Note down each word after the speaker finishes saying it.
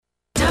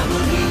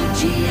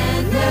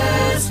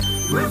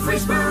WGNS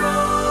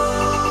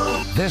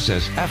Murfreesboro. This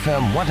is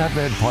FM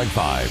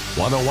 100.5,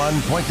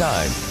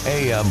 101.9,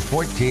 AM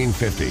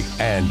 1450,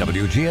 and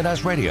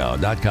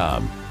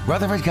WGNSradio.com.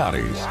 Rutherford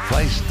County's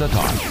place to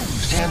talk.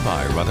 Stand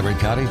by, Rutherford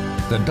County.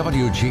 The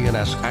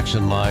WGNS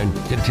Action Line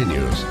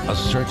continues a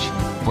search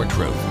for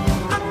truth.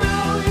 I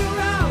know you're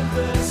out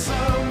there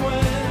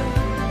somewhere.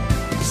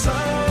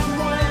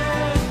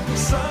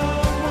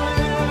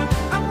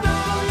 I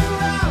know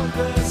you're out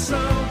there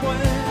somewhere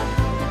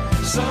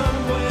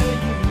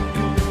you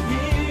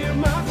can hear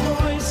my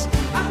voice.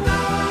 I know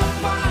I'll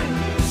find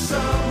you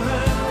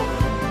somehow.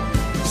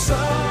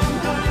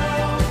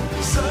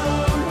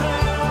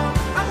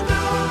 I know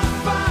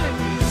I'll find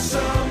you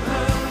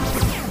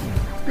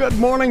somehow. Good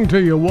morning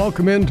to you.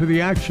 Welcome into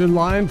the Action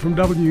Line from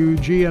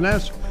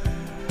WGNS.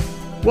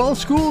 Well,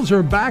 schools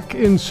are back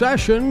in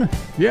session.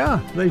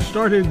 Yeah, they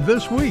started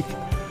this week.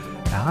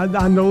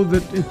 I know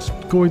that it's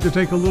going to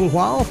take a little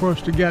while for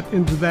us to get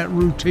into that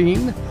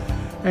routine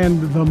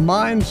and the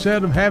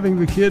mindset of having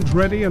the kids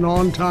ready and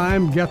on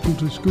time, get them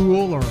to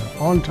school, or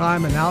on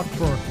time and out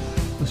for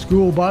the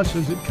school bus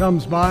as it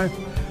comes by.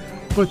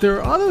 But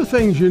there are other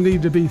things you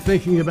need to be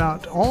thinking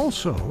about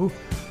also,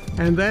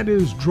 and that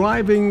is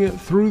driving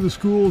through the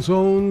school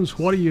zones.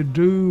 What do you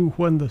do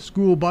when the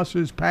school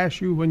buses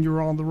pass you when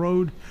you're on the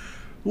road?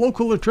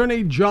 Local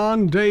attorney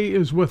John Day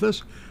is with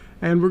us,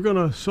 and we're going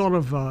to sort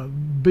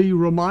of be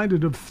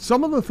reminded of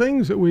some of the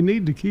things that we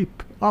need to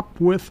keep up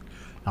with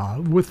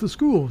the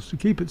schools to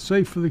keep it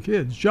safe for the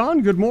kids.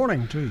 John, good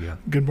morning to you.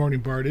 Good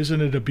morning, Bart.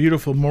 Isn't it a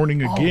beautiful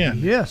morning again?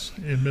 Oh, yes.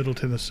 In Middle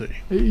Tennessee.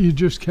 You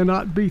just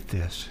cannot beat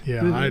this.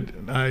 Yeah,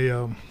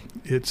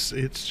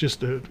 it's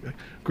just a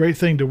great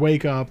thing to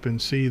wake up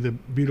and see the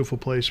beautiful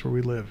place where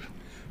we live.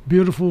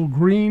 Beautiful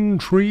green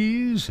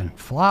trees and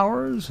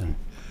flowers and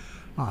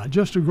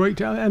just a great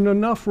time, and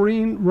enough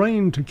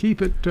rain to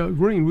keep it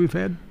green. We've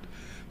had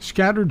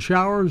scattered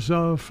showers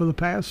for the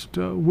past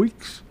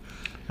weeks,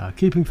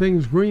 keeping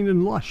things green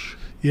and lush.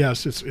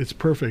 Yes, it's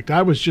perfect.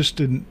 I was just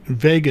in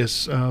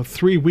Vegas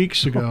 3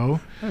 weeks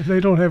ago. They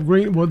don't have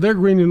green. Well, their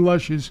green and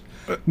lush is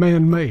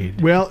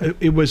man-made. Well,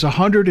 it was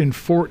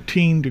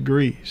 114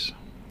 degrees.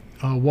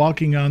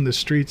 Walking on the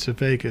streets of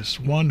Vegas,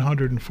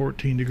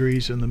 114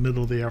 degrees in the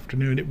middle of the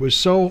afternoon. It was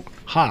so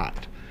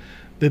hot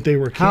that they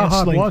were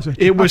canceling. How hot was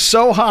it? It was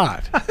so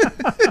hot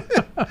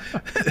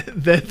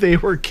that they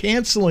were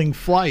canceling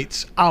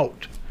flights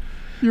out.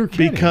 You're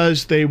kidding.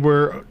 Because they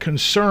were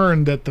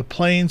concerned that the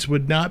planes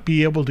would not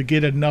be able to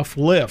get enough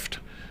lift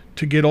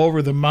to get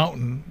over the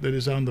mountain that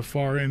is on the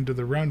far end of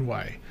the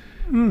runway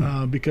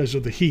because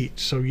of the heat.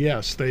 So,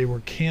 yes, they were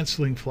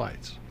canceling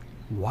flights.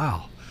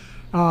 Wow.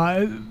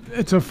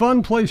 It's a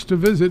fun place to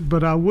visit,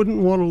 but I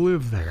wouldn't want to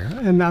live there.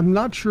 And I'm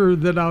not sure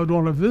that I would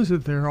want to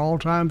visit there all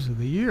times of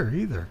the year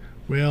either.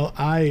 Well,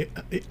 I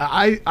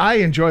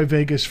enjoy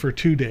Vegas for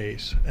 2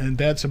 days, and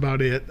that's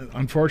about it.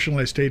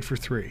 Unfortunately, I stayed for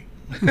 3.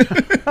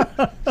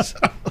 So,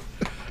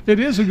 it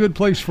is a good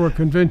place for a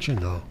convention,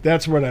 though.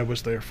 That's what I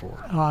was there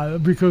for.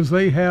 Because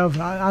they have,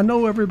 I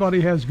know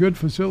everybody has good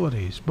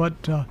facilities,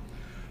 but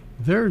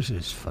theirs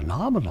is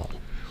phenomenal.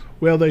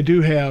 Well, they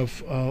do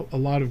have a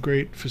lot of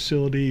great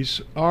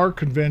facilities. Our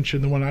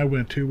convention, the one I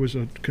went to, was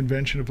a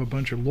convention of a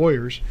bunch of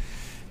lawyers.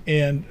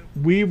 And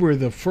we were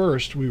the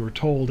first, we were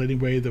told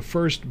anyway, the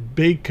first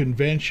big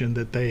convention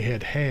that they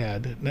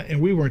had. And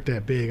we weren't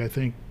that big, I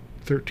think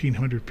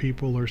 1,300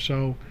 people or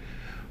so.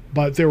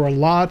 But there were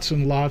lots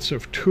and lots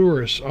of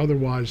tourists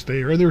otherwise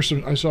there. And there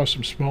were I saw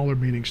some smaller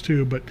meetings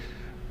too, but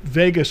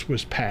Vegas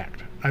was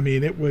packed. I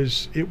mean, it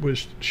was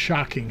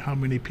shocking how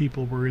many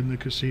people were in the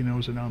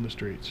casinos and on the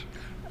streets.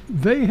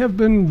 They have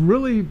been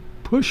really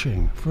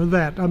pushing for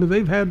that. I mean,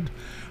 they've had,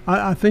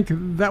 I think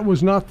that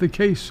was not the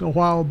case a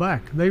while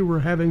back. They were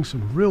having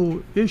some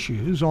real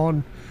issues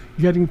on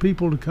getting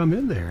people to come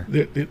in there.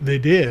 They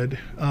did,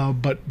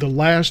 but the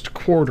last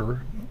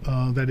quarter,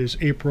 that is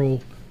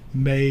April,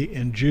 May,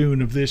 and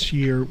June of this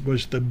year,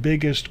 was the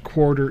biggest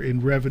quarter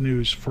in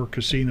revenues for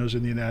casinos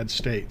in the United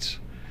States.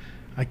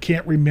 I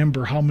can't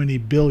remember how many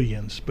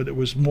billions, but it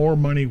was more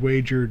money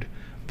wagered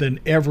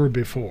than ever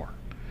before.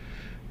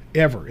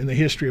 Ever in the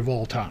history of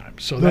all time.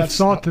 So that's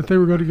thought that they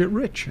were going to get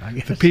rich, I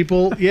guess. The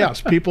people, yes,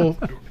 people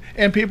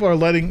are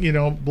letting,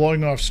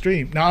 blowing off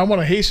steam. Now, I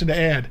want to hasten to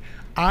add,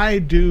 I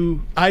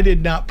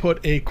did not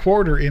put a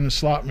quarter in a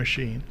slot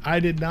machine.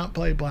 I did not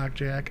play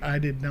blackjack. I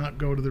did not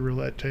go to the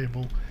roulette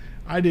table.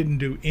 I didn't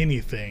do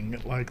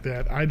anything like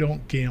that. I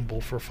don't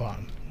gamble for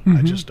fun. Mm-hmm.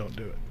 I just don't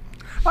do it.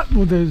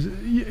 Well,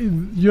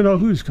 you know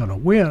who's going to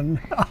win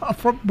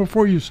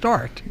before you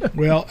start.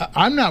 Well,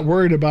 I'm not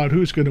worried about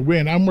who's going to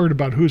win. I'm worried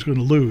about who's going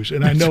to lose,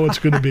 and I know it's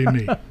going to be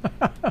me.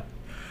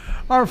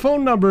 Our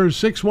phone number is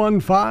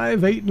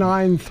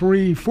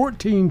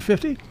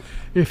 615-893-1450.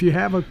 If you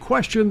have a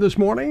question this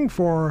morning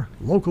for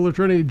local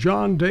attorney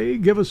John Day,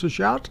 give us a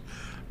shout.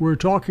 We're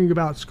talking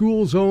about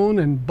school zone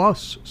and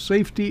bus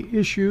safety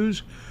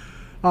issues.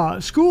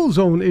 School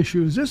zone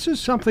issues, this is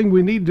something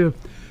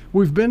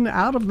we've been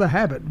out of the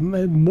habit,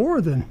 more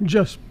than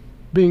just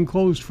being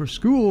closed for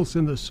schools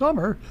in the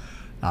summer.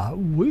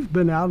 We've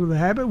been out of the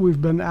habit.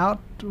 We've been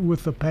out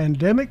with the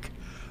pandemic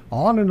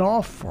on and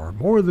off for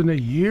more than a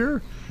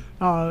year.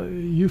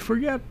 You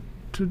forget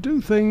to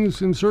do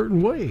things in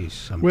certain ways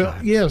sometimes. Well,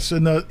 yes,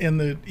 and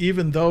the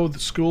even though the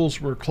schools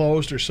were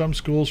closed, or some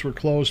schools were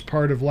closed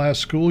part of last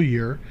school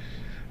year,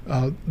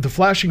 the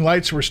flashing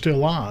lights were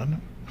still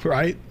on,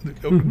 right?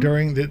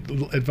 During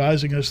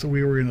advising us that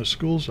we were in a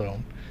school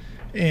zone,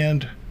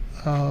 and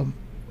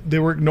they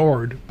were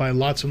ignored by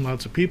lots and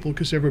lots of people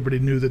because everybody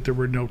knew that there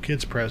were no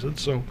kids present.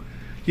 So,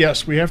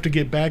 yes, we have to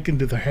get back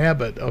into the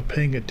habit of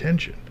paying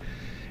attention.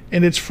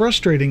 And it's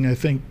frustrating, I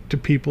think, to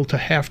people to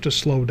have to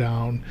slow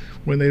down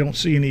when they don't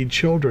see any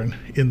children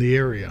in the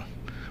area.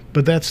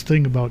 But that's the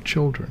thing about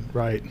children,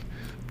 right?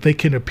 They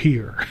can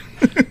appear.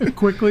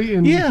 Quickly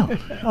and Yeah.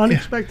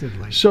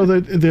 unexpectedly. So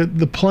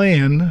the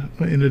plan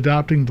in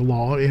adopting the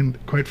law, and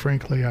quite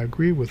frankly, I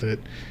agree with it,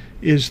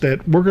 is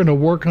that we're going to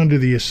work under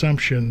the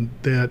assumption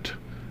that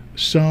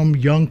some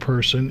young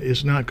person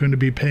is not going to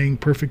be paying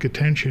perfect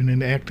attention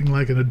and acting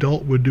like an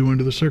adult would do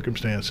under the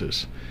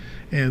circumstances.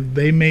 And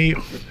they may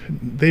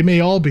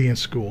all be in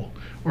school,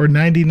 or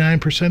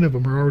 99% of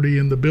them are already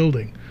in the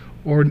building,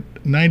 or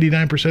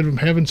 99% of them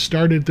haven't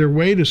started their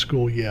way to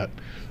school yet.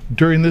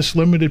 During this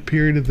limited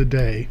period of the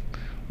day,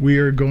 we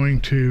are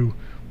going to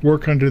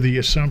work under the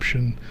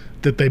assumption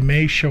that they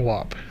may show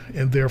up,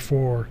 and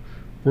therefore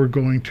we're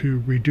going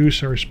to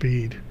reduce our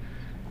speed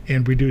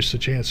and reduce the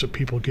chance of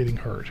people getting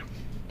hurt.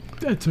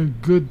 That's a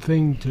good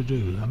thing to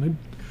do. I mean,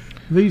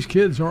 these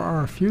kids are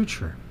our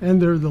future,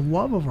 and they're the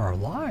love of our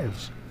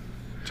lives,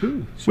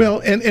 too. So,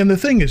 Well, and the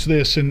thing is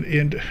this,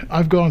 and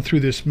I've gone through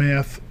this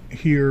math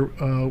here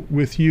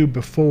with you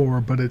before,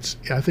 but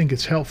I think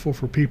it's helpful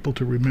for people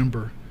to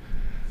remember.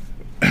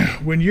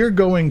 When you're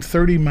going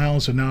 30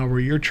 miles an hour,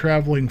 you're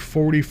traveling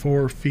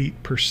 44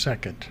 feet per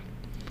second.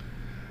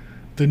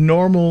 The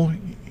normal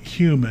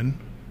human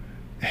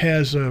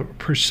has a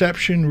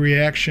perception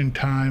reaction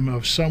time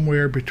of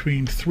somewhere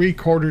between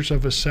 3/4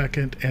 of a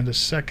second and a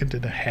second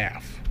and a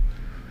half.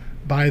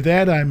 By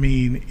that I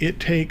mean it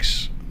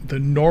takes the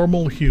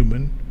normal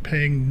human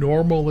paying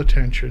normal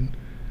attention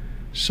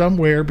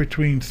somewhere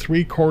between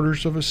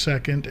 3/4 of a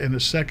second and a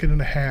second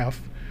and a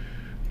half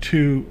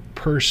to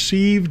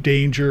perceive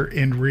danger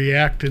and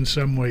react in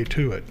some way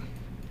to it.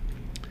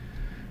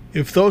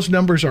 If those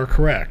numbers are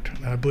correct,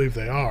 and I believe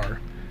they are,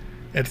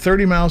 at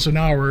 30 miles an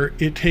hour,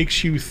 it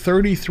takes you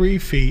 33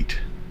 feet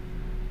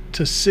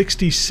to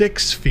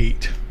 66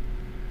 feet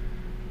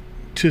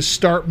to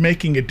start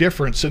making a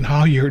difference in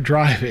how you're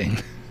driving,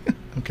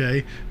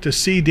 okay, to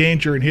see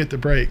danger and hit the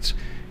brakes.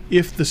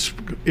 If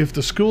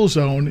the school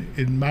zone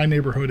in my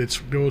neighborhood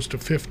it goes to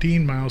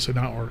 15 miles an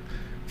hour,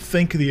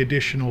 think of the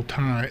additional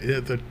time,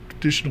 the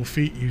additional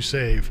feet you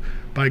save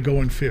by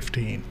going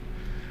 15.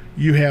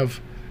 You have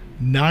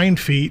 9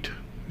 feet,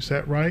 is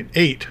that right?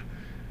 8.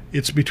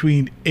 It's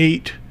between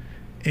 8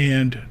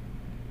 and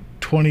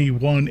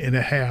 21 and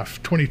a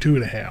half, 22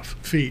 and a half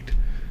feet.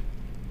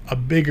 A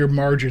bigger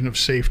margin of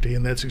safety,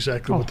 and that's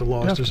exactly what the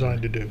law is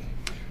designed to do.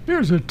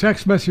 here's a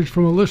text message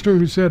from a listener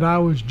who said, I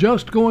was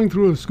just going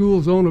through a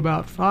school zone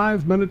about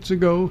 5 minutes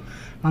ago.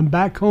 I'm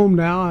back home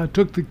now. I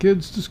took the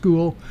kids to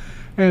school,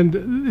 and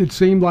it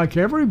seemed like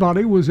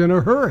everybody was in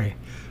a hurry.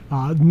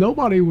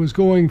 Nobody was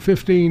going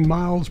 15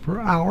 miles per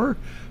hour.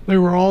 They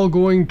were all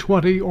going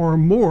 20 or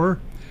more,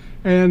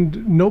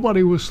 and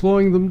nobody was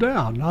slowing them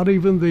down, not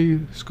even the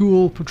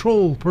school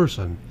patrol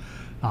person.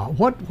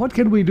 What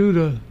can we do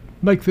to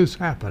make this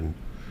happen?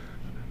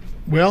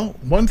 Well,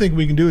 one thing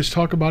we can do is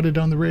talk about it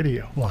on the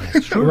radio, Well,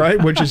 that's true.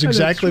 right? Which is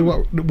exactly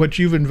That's what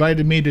you've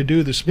invited me to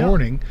do this Yeah.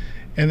 morning,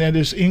 and that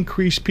is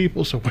increase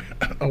people's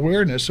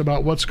awareness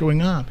about what's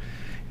going on.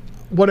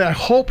 What I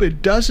hope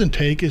it doesn't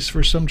take is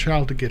for some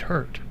child to get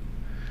hurt.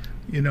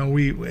 You know,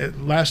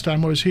 last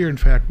time I was here, in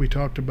fact, we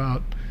talked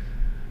about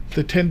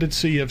the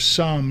tendency of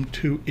some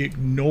to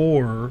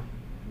ignore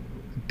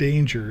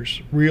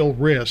dangers, real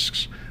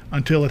risks,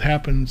 until it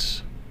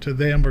happens to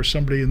them or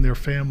somebody in their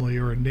family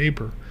or a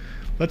neighbor.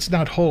 Let's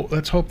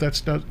hope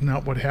that's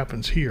not what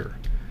happens here.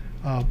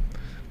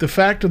 The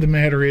fact of the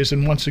matter is,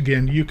 and once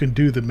again, you can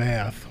do the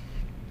math,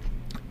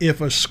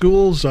 if a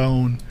school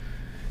zone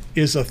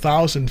is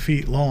 1,000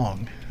 feet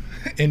long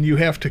and you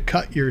have to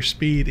cut your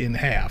speed in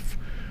half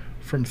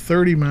from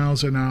 30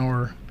 miles an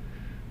hour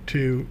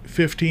to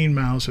 15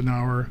 miles an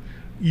hour,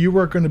 you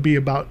are going to be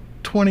about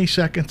 20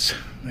 seconds,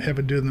 I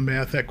haven't done the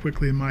math that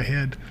quickly in my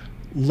head,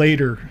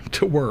 later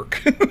to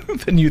work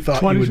than you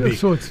thought you would be.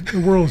 So the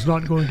world's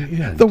not going to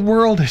end. The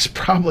world is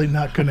probably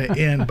not going to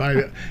end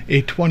by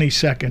a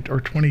 20-second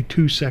or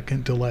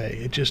 22-second delay.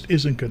 It just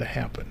isn't going to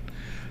happen.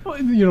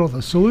 You know,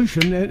 the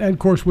solution, and of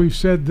course we've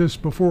said this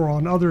before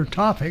on other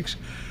topics,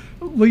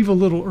 leave a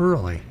little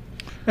early.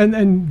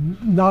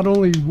 And not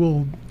only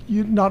will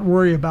you not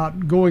worry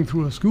about going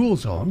through a school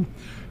zone,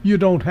 you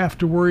don't have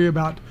to worry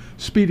about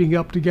speeding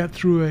up to get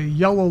through a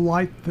yellow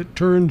light that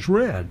turns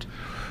red.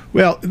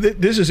 Well,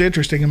 this is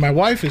interesting, and my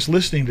wife is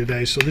listening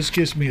today, so this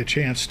gives me a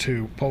chance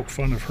to poke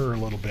fun of her a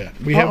little bit.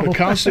 We have a Uh-oh.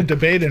 constant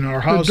debate in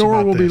our house The door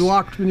about will be this.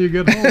 locked when you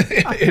get home.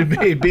 It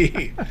may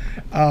be.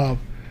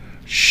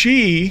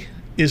 She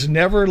is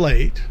never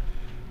late,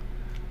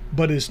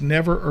 but is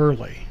never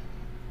early.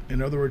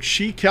 In other words,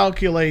 she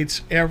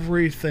calculates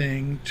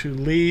everything to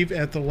leave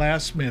at the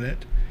last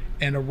minute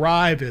and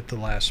arrive at the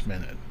last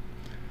minute.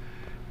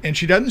 And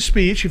she doesn't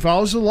speed, she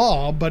follows the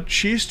law, but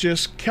she's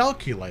just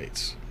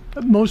calculates.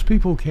 But most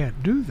people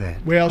can't do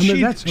that. Well, I mean,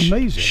 that's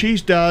amazing. She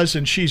does,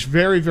 and she's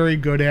very, very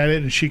good at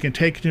it, and she can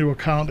take into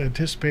account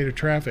anticipated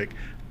traffic.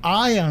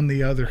 I, on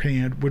the other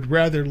hand, would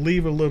rather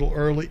leave a little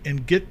early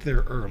and get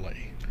there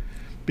early,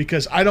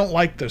 because I don't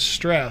like the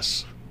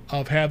stress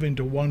of having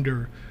to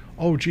wonder,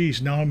 oh,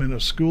 geez, now I'm in a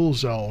school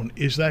zone.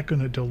 Is that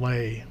going to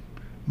delay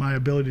my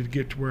ability to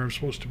get to where I'm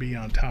supposed to be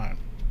on time?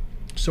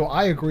 So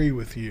I agree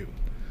with you.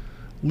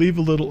 Leave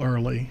a little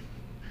early,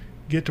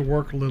 get to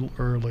work a little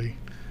early,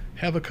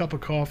 have a cup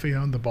of coffee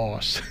on the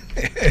boss,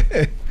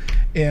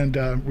 and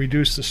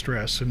reduce the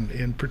stress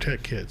and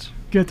protect kids.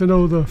 Get to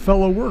know the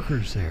fellow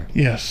workers there.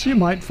 Yes, You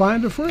might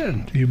find a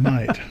friend. you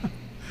might.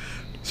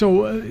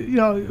 So,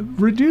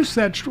 reduce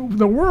that.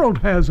 The world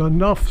has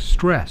enough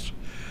stress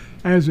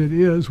as it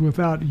is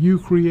without you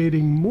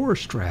creating more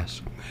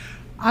stress.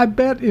 I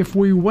bet if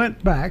we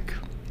went back,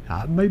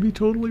 I may be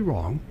totally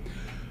wrong,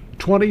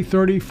 20,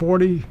 30,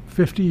 40,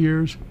 50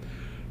 years,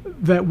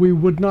 that we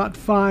would not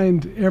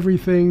find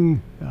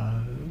everything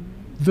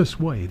this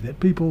way, that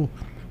people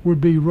would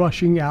be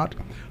rushing out.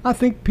 I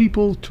think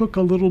people took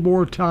a little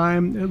more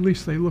time, at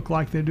least they look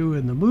like they do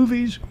in the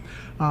movies,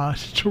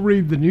 to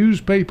read the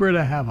newspaper,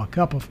 to have a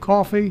cup of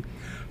coffee.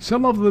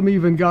 Some of them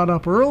even got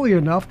up early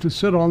enough to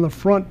sit on the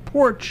front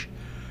porch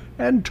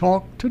and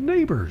talk to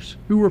neighbors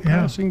who were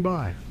Yeah. passing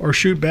by. Or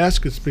shoot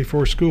baskets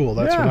before school.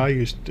 That's Yeah, what I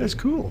used to do. that's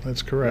cool.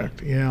 That's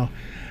correct. Yeah.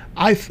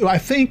 I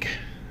think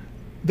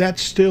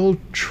that's still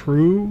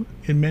true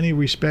in many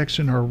respects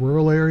in our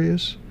rural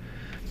areas.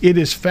 It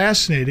is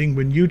fascinating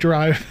when you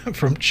drive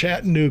from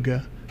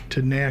Chattanooga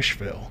to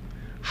Nashville,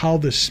 how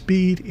the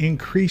speed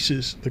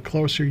increases the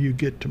closer you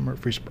get to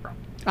Murfreesboro.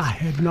 I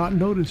had not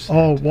noticed that.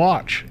 Oh,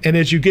 watch. And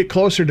as you get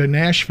closer to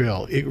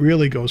Nashville, it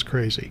really goes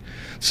crazy.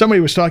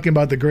 Somebody was talking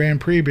about the Grand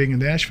Prix being in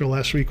Nashville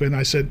last week, and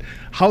I said,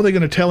 how are they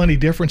going to tell any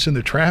difference in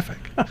the traffic?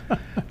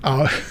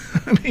 I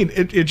mean,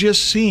 it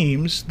just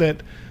seems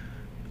that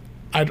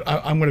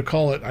I'm going to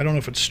call it, I don't know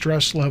if it's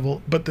stress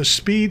level, but the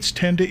speeds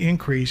tend to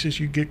increase as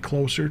you get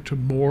closer to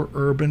more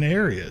urban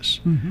areas.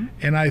 Mm-hmm.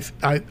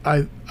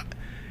 And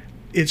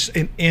it's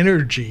an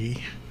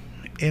energy,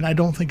 and I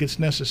don't think it's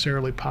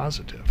necessarily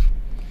positive.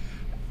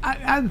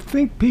 I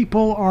think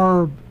people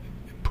are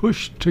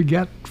pushed to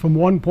get from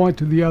one point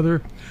to the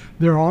other.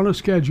 They're on a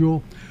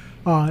schedule.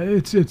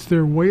 It's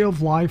their way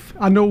of life.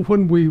 I know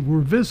when we were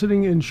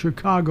visiting in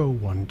Chicago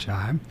one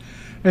time,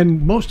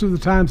 and most of the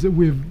times that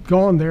we've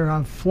gone there,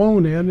 I've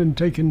flown in and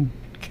taken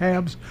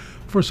cabs.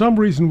 For some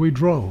reason, we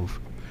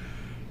drove.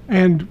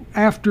 And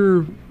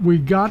after we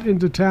got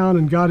into town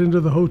and got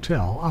into the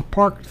hotel, I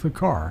parked the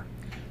car.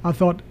 I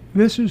thought,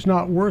 this is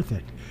not worth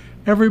it.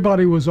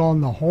 Everybody was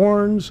on the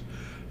horns.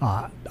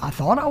 I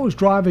thought I was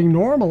driving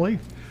normally.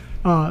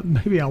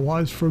 Maybe I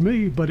was for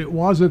me, but it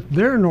wasn't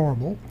their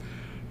normal.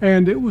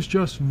 And it was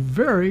just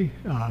very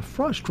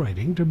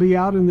frustrating to be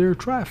out in their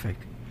traffic,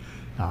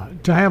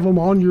 to have them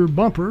on your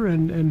bumper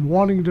and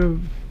wanting to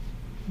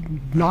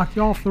knock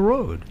you off the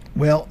road.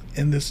 Well,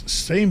 and this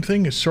same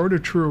thing is sort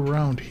of true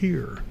around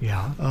here.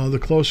 Yeah. The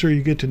closer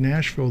you get to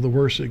Nashville, the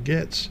worse it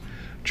gets.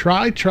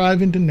 Try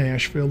driving to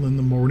Nashville in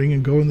the morning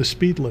and go in the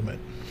speed limit.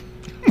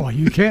 Well,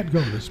 you can't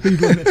go the speed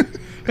limit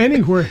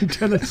anywhere in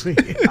Tennessee.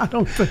 I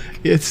don't think.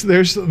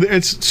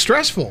 It's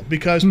stressful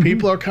because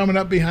people are coming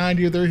up behind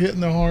you. They're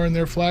hitting the horn.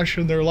 They're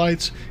flashing their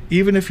lights.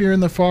 Even if you're in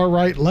the far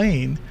right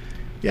lane,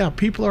 yeah,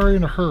 people are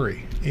in a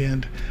hurry.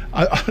 And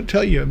I'll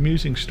tell you an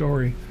amusing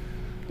story.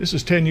 This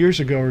is 10 years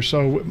ago or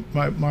so.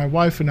 My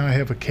wife and I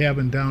have a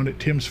cabin down at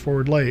Timms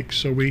Ford Lake,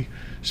 so we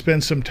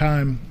spend some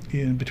time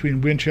in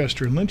between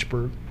Winchester and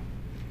Lynchburg.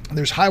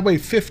 There's Highway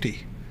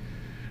 50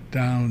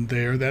 down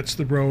there. That's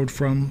the road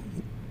from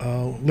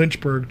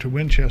Lynchburg to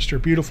Winchester.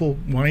 Beautiful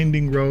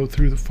winding road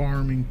through the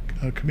farming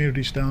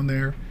communities down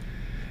there.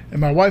 And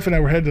my wife and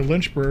I were headed to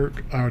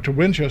Lynchburg, to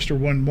Winchester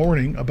one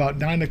morning about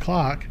 9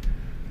 o'clock.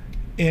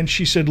 And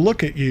she said,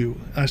 look at you.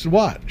 I said,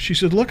 what? She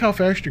said, look how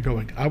fast you're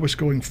going. I was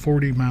going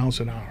 40 miles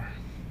an hour.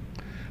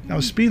 Now,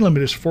 the speed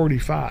limit is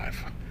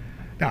 45.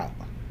 Now,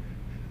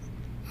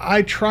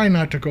 I try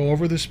not to go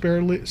over the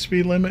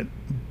speed limit,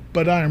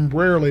 but I'm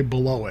rarely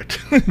below it,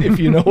 if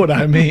you know what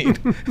I mean.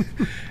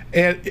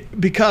 And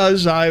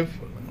because I've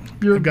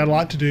got a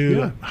lot to do,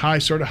 Yeah.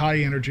 high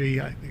energy.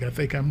 I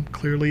think I'm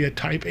clearly a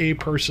type A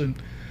person.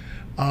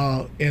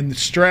 And the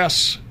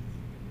stress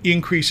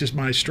increases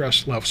my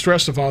stress level.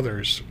 Stress of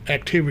others,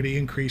 activity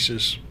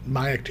increases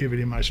my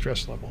activity and my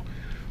stress level.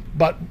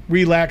 But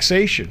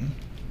relaxation,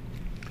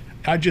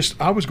 I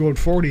was going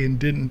 40 and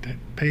didn't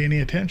pay any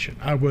attention.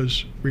 I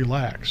was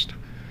relaxed.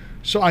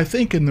 So I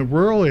think in the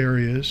rural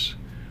areas,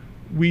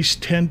 we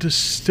tend to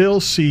still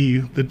see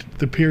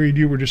the period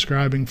you were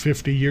describing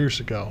 50 years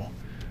ago.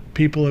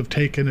 People have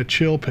taken a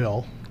chill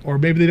pill, or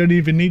maybe they don't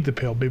even need the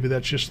pill. Maybe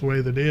that's just the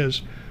way that it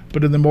is.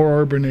 But in the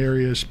more urban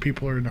areas,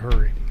 people are in a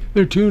hurry.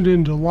 They're tuned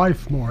into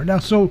life more. Now,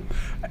 so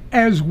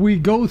as we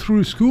go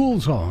through school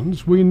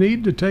zones, we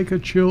need to take a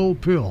chill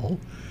pill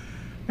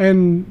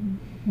and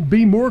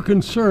be more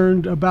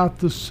concerned about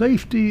the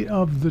safety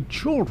of the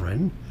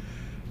children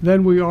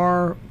than we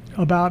are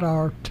about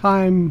our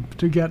time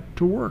to get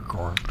to work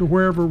or to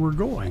wherever we're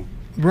going.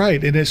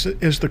 Right, and as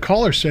the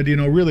caller said,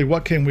 really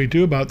what can we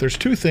do about it? There's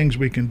two things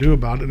we can do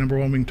about it. Number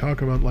one, we can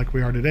talk about it like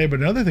we are today, but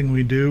another thing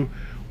we do,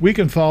 we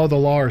can follow the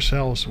law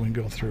ourselves when we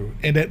go through.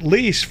 And at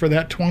least for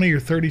that 20 or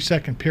 30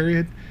 second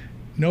period,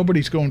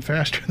 nobody's going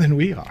faster than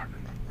we are,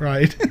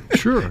 right?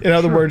 Sure. In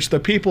other words, the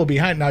people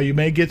behind, now you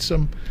may get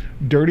some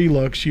dirty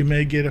looks, you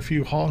may get a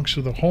few honks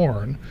of the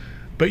horn,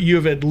 but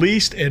you've at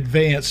least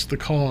advanced the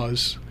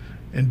cause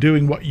and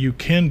doing what you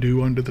can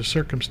do under the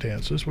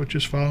circumstances, which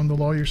is following the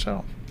law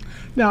yourself.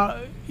 Now,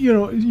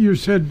 you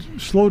said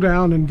slow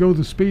down and go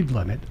the speed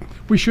limit.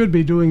 We should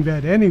be doing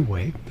that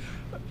anyway.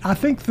 I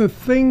think the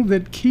thing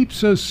that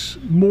keeps us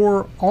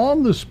more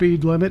on the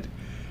speed limit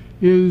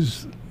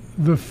is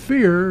the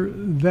fear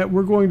that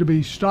we're going to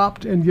be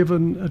stopped and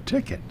given a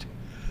ticket.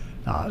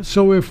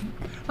 So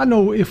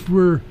if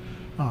we're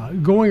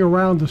going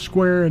around the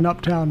square in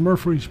uptown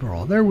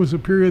Murfreesboro, there was a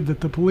period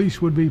that the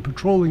police would be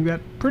patrolling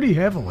that pretty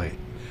heavily.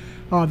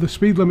 The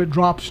speed limit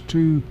drops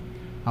to,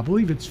 I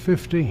believe it's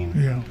 15.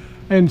 Yeah.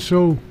 And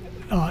so,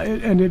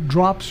 and it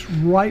drops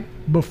right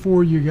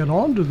before you get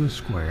onto the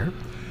square.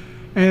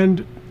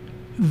 And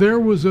there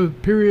was a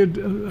period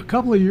a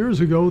couple of years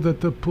ago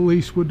that the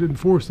police would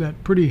enforce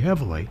that pretty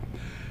heavily.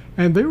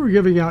 And they were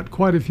giving out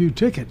quite a few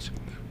tickets.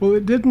 Well,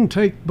 it didn't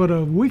take but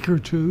a week or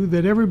two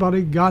that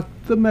everybody got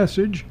the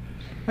message,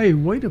 hey,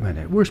 wait a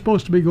minute, we're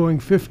supposed to be going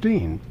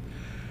 15.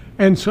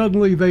 And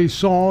suddenly they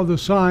saw the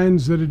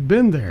signs that had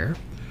been there,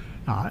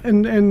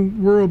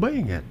 and we're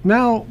obeying it.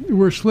 Now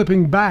we're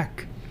slipping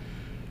back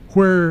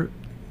where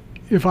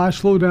if I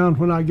slow down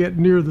when I get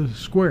near the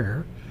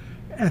square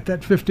at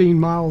that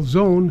 15-mile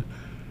zone,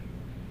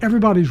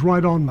 everybody's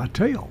right on my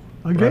tail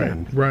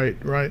again. Right.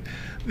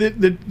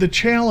 The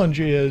challenge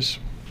is,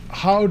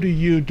 how do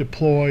you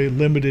deploy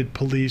limited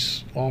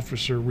police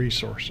officer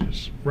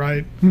resources,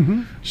 right?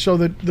 Mm-hmm. So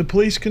that the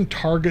police can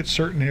target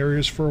certain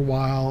areas for a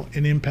while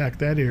and impact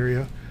that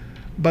area.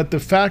 But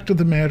the fact of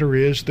the matter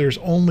is there's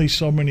only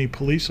so many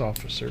police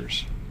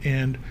officers,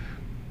 and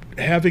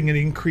having an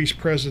increased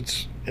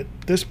presence at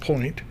this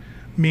point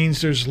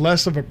means there's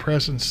less of a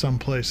presence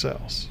someplace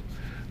else.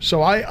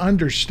 So I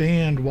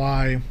understand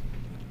why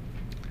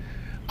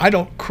I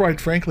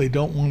quite frankly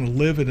don't want to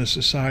live in a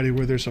society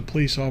where there's a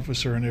police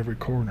officer in every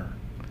corner.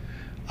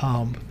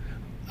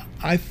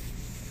 I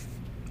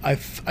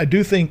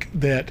do think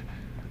that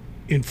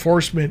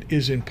enforcement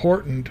is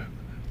important,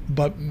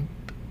 but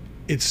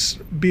it's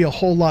be a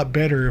whole lot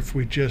better if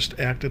we just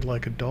acted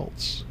like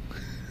adults.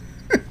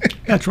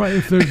 That's right.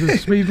 If there's a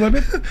speed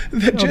limit,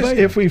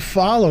 If we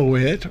follow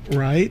it,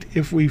 right?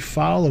 If we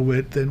follow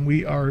it, then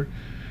we are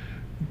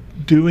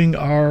doing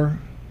our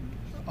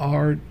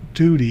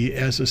duty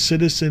as a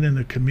citizen in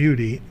a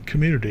community.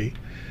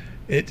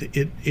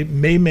 It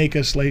may make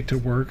us late to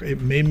work.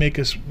 It may make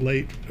us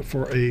late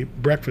for a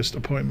breakfast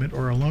appointment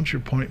or a lunch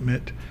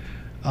appointment.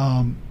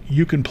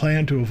 You can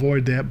plan to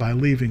avoid that by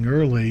leaving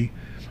early.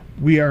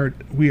 We are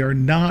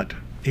not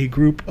a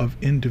group of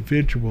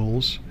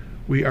individuals.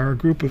 We are a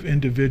group of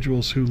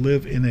individuals who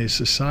live in a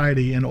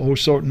society and owe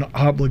certain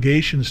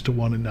obligations to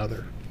one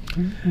another.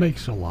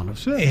 makes a lot of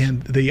sense.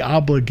 And the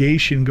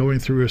obligation going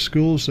through a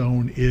school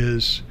zone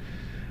is,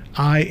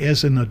 I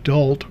as an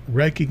adult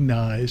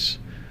recognize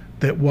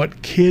that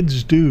what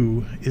kids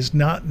do is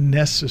not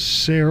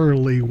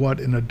necessarily what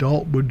an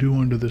adult would do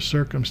under the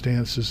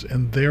circumstances,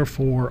 and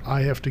therefore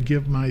I have to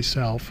give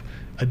myself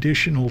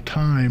additional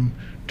time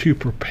to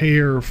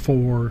prepare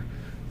for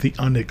the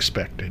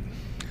unexpected.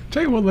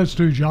 Tell you what, let's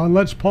do, John.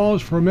 Let's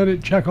pause for a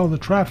minute, check on the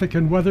traffic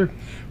and weather.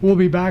 We'll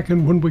be back,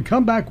 and when we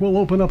come back, we'll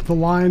open up the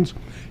lines.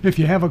 If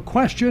you have a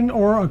question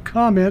or a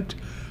comment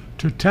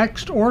to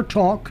text or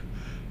talk,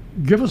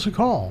 give us a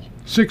call.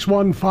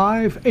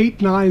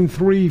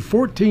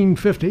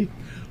 615-893-1450.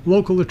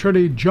 Local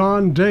attorney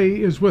John Day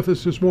is with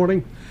us this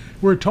morning.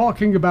 We're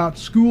talking about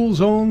school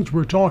zones.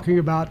 We're talking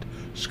about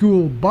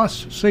school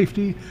bus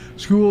safety.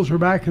 Schools are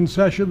back in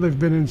session. They've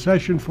been in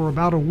session for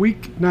about a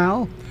week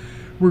now.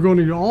 We're going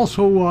to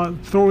also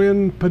throw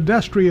in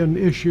pedestrian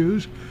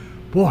issues.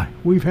 Boy,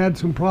 we've had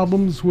some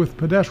problems with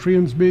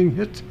pedestrians being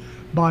hit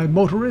by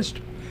motorists.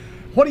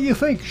 What do you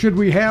think? Should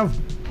we have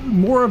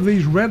more of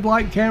these red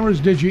light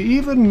cameras? Did you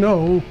even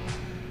know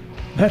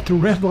that the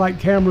red light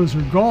cameras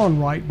are gone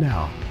right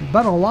now?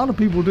 But a lot of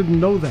people didn't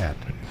know that.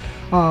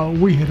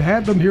 We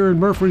had them here in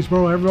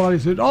Murfreesboro. Everybody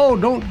said, oh,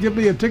 don't give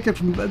me a ticket.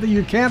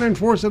 You can't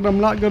enforce it. I'm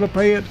not going to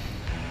pay it.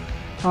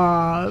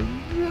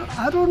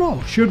 I don't know.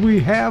 Should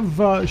we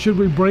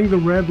bring the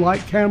red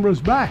light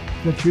cameras back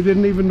that you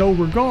didn't even know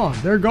were gone?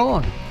 They're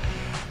gone.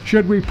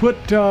 Should we put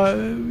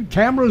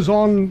cameras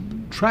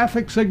on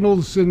traffic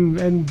signals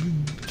and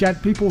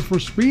get people for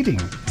speeding?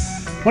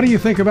 What do you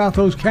think about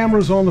those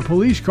cameras on the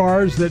police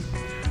cars that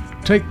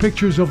take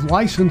pictures of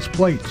license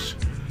plates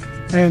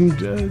and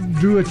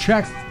do a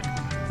check?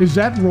 Is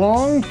that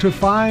wrong to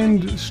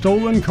find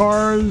stolen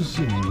cars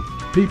and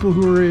people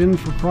who are in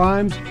for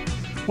crimes?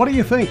 What do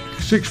you think?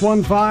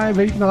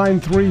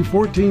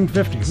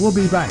 615-893-1450. We'll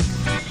be back.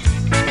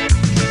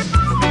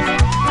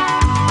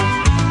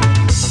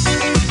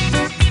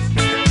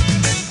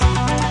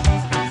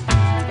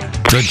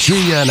 The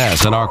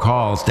GNS in our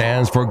call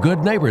stands for Good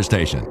Neighbor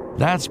Station.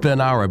 That's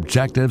been our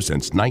objective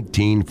since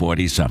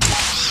 1947.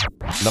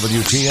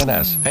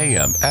 WGNS,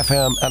 AM,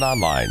 FM, and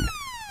online.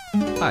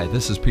 Hi,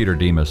 this is Peter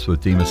Demas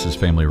with Demas's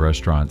Family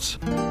Restaurants.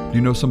 Do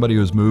you know somebody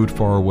who's moved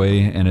far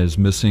away and is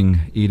missing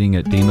eating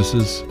at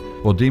Demas's?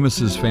 Well,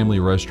 Demas's Family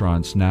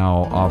Restaurants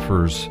now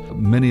offers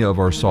many of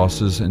our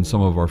sauces and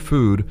some of our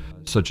food,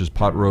 such as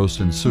pot roast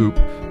and soup,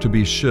 to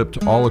be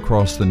shipped all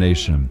across the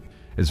nation.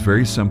 It's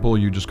very simple.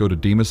 You just go to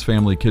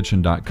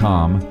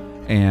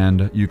DemasFamilyKitchen.com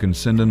and you can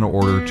send in an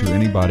order to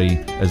anybody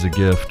as a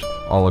gift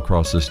all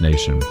across this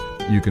nation.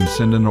 You can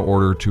send in an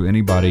order to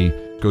anybody.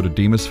 Go to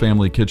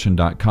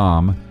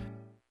DemasFamilyKitchen.com.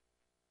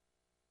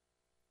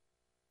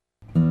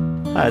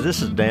 Hi,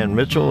 this is Dan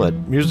Mitchell at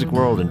Music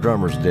World and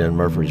Drummers Den,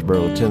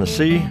 Murfreesboro,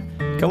 Tennessee.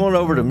 Come on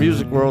over to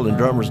Music World and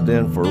Drummers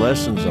Den for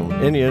lessons on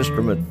any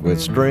instrument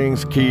with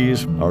strings,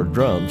 keys, or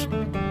drums.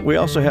 We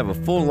also have a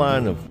full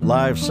line of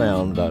live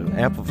sound,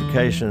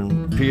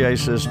 amplification, PA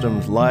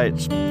systems,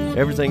 lights,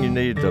 everything you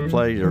need to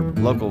play your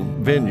local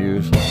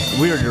venues.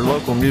 We are your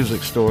local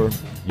music store.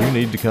 You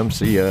need to come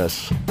see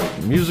us.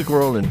 Music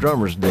World and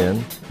Drummers Den,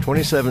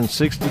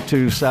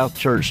 2762 South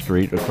Church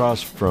Street,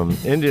 across from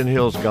Indian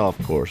Hills Golf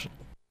Course.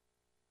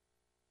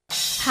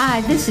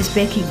 Hi, this is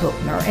Becky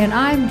Bookner, and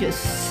I'm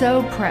just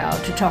so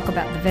proud to talk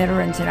about the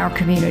veterans in our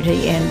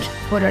community and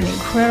what an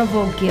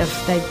incredible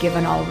gift they've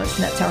given all of us,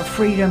 and that's our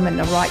freedom and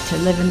the right to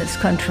live in this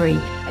country,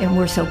 and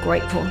we're so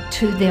grateful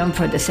to them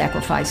for the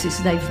sacrifices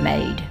they've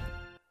made.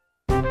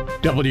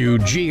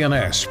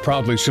 WGNS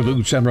proudly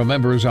salutes and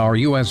remembers our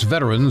U.S.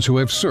 veterans who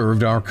have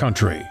served our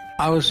country.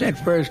 I was sent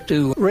first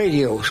to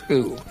radio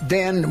school.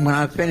 Then, when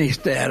I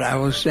finished that, I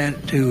was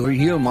sent to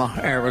Yuma,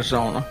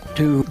 Arizona,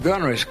 to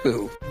gunnery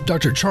school.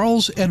 Dr.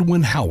 Charles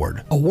Edwin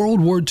Howard, a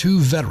World War II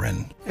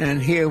veteran.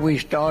 And here we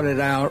started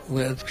out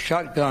with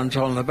shotguns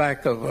on the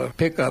back of a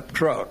pickup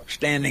truck,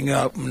 standing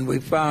up, and we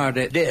fired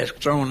at disc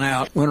thrown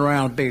out, went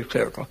around a big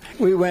circle.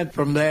 We went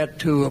from that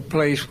to a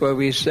place where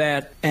we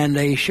sat, and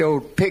they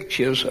showed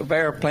pictures of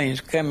airplanes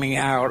coming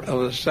out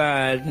of the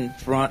side and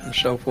front and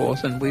so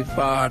forth, and we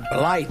fired a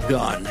light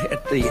gun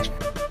at these.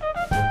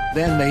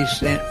 Then they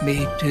sent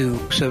me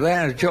to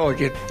Savannah,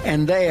 Georgia,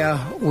 and there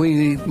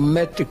we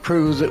met the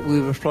crew that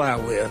we would fly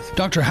with.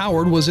 Dr.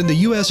 Howard was in the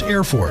U.S.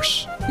 Air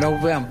Force.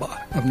 November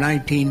of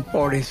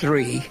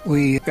 1943,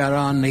 we got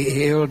on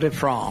the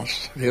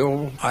Ile-de-France, the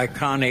old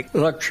iconic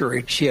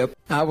luxury ship.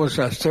 I was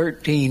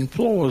 13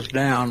 floors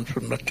down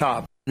from the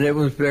top. It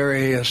was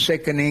very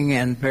sickening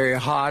and very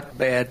hot.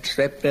 I had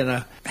slept in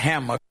a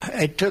hammock.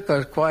 It took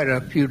us quite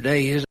a few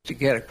days to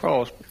get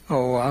across.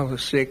 Oh, I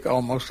was sick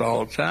almost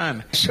all the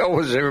time. So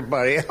was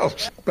everybody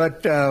else.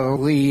 But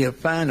we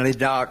finally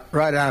docked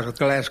right out of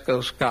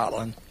Glasgow,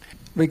 Scotland.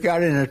 We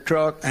got in a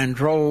truck and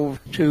drove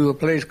to a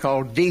place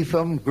called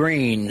Deetham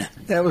Green.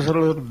 That was a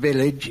little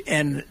village,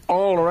 and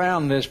all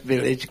around this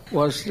village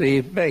was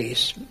the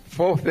base,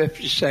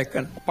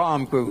 452nd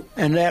Bomb Group,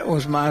 and that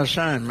was my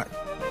assignment.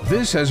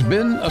 This has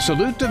been a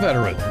salute to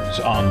veterans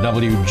on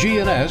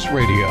WGNS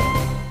Radio.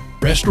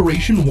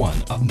 Restoration One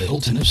of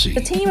Middle Tennessee.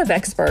 A team of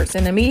experts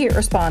and immediate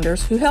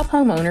responders who help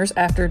homeowners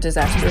after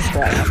disaster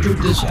strikes. After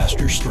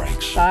disaster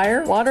strikes.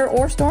 Fire, water,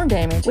 or storm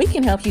damage, we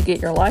can help you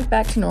get your life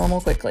back to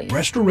normal quickly.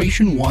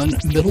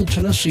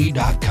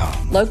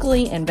 Restoration1MiddleTennessee.com.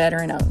 Locally and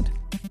veteran owned.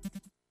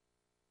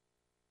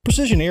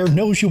 Precision Air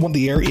knows you want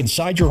the air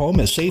inside your home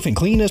as safe and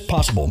clean as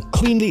possible.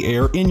 Clean the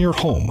air in your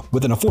home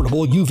with an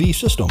affordable UV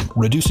system,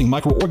 reducing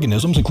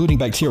microorganisms including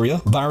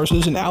bacteria,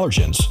 viruses, and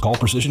allergens. Call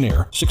Precision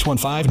Air,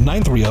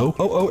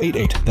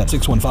 615-930-0088. That's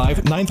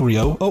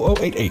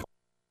 615-930-0088.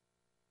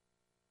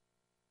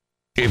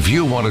 If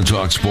you want to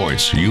talk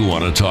sports, you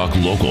want to talk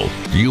local,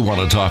 you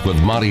want to talk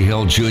with Monty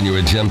Hill Jr.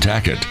 and Tim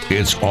Tackett,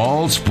 it's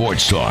all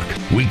sports talk.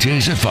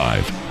 Weekdays at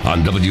 5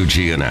 on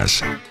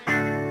WGNS.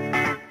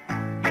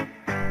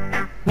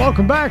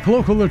 Welcome back.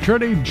 Local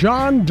attorney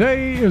John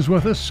Day is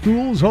with us.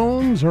 School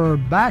zones are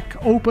back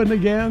open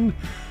again.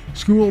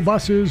 School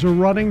buses are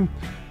running.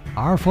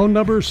 Our phone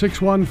number is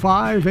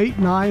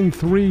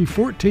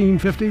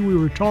 615-893-1450. We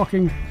were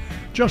talking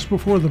just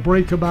before the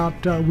break about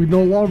we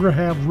no longer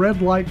have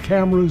red light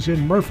cameras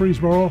in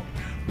Murfreesboro.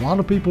 A lot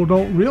of people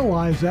don't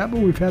realize that,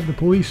 but we've had the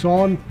police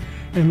on,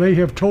 and they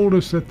have told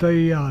us that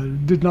they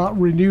did not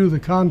renew the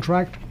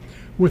contract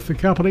with the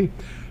company.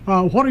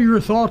 What are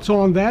your thoughts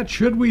on that?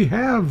 Should we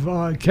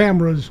have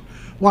cameras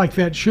like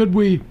that? Should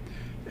we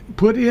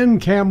put in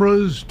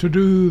cameras to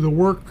do the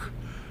work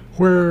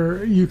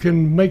where you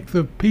can make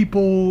the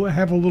people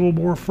have a little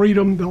more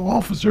freedom, the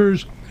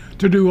officers,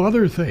 to do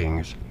other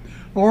things?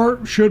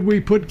 Or should we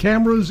put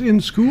cameras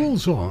in school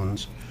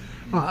zones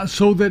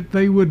so that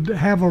they would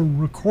have a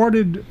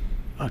recorded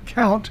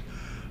account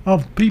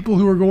of people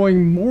who are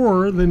going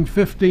more than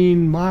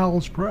 15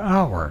 miles per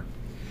hour?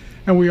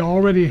 And we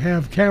already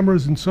have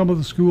cameras in some of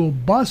the school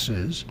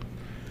buses.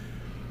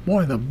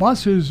 Boy, the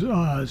buses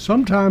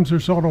sometimes are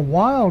sort of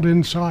wild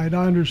inside,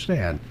 I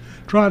understand.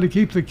 Trying to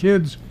keep the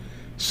kids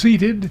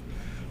seated,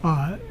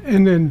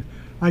 and then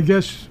I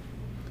guess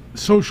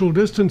social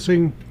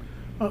distancing.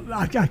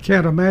 I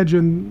can't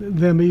imagine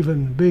them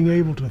even being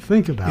able to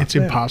think about It's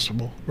that.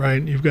 impossible,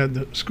 right? You've got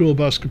the school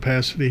bus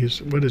capacity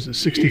is,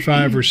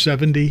 65 or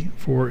 70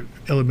 for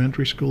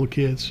elementary school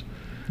kids.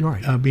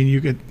 Right. I mean,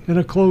 you could in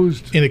a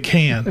closed in a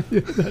can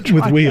with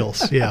right.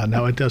 wheels. Yeah,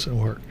 no, it doesn't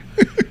work.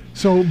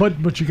 So,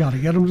 but you got to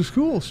get them to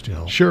school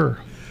still. Sure.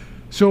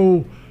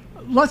 So,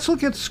 let's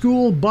look at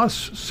school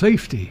bus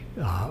safety.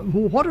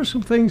 What are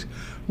some things?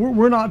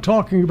 We're not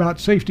talking about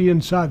safety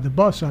inside the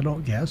bus, I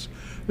don't guess.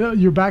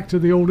 You're back to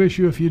the old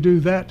issue. If you do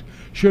that,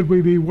 should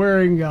we be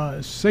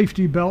wearing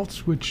safety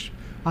belts, which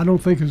I don't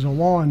think is a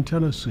law in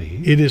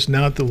Tennessee? It is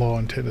not the law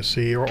in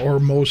Tennessee, or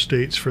most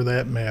states for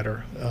that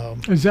matter.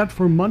 Is that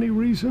for money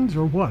reasons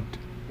or what?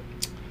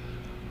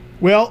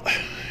 Well,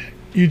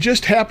 you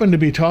just happen to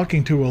be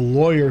talking to a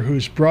lawyer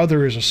whose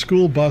brother is a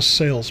school bus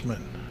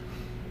salesman.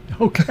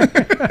 Okay.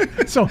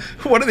 So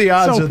what are the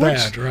odds of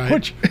that,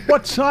 right?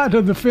 What side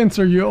of the fence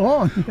are you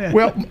on?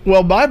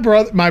 Well,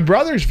 my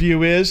brother's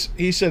view is,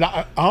 he said,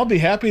 I'll be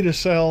happy to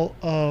sell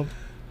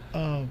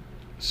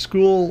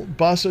school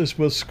buses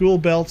with school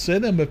belts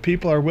in them if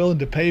people are willing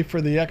to pay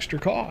for the extra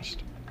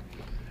cost.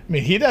 I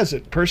mean, he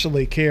doesn't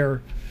personally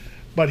care,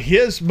 but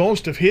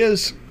most of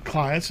his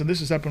clients, and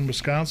this is up in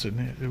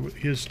Wisconsin,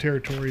 his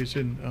territory is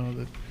in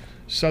the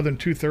southern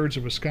 2/3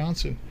 of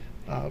Wisconsin.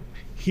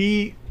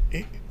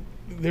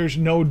 There's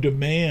no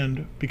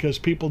demand because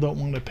people don't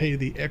want to pay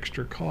the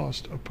extra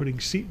cost of putting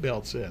seat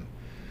belts in.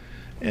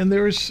 And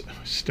there's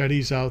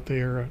studies out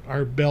there.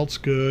 Are belts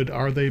good?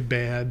 Are they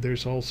bad?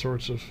 There's all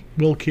sorts of,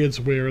 will kids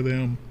wear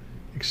them,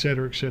 et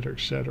cetera, et cetera,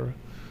 et cetera.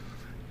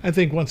 I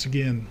think, once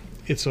again,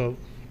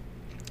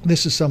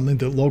 this is something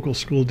that local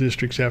school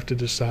districts have to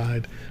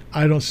decide.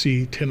 I don't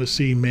see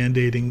Tennessee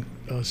mandating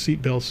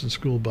seat belts in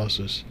school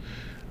buses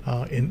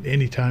in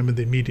any time in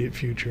the immediate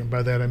future. And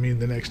by that I mean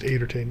the next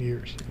 8 or 10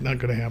 years. Not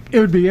going to happen. It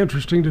would be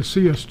interesting to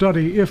see a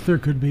study, if there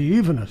could be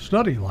even a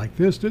study like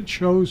this, that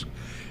shows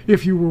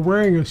if you were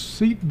wearing a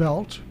seat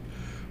belt,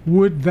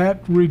 would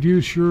that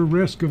reduce your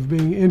risk of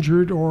being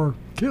injured or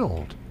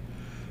killed?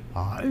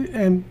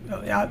 And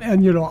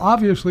you know,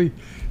 obviously,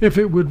 if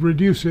it would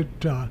reduce it,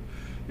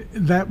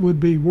 that would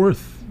be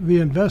worth the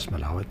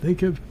investment, I would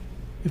think,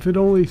 if it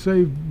only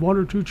saved 1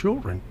 or 2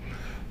 children.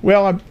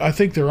 Well, I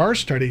think there are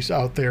studies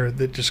out there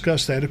that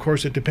discuss that. Of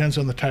course, it depends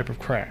on the type of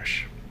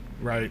crash,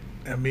 right?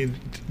 I mean,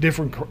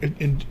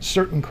 in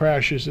certain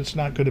crashes, it's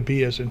not going to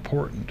be as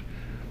important.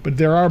 But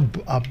there are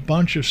a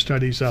bunch of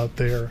studies out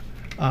there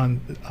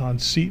on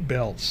seat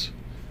belts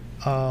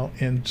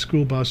in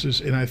school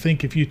buses, and I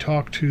think if you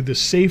talk to the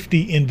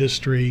safety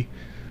industry,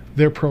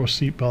 they're pro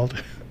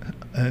seatbelt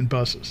and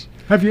buses.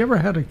 Have you ever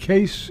had a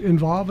case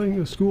involving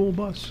a school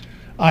bus?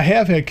 I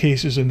have had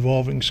cases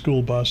involving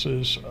school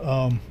buses.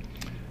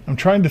 I'm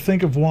trying to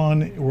think of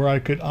one where I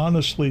could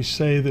honestly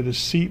say that a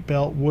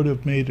seatbelt would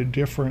have made a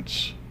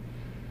difference,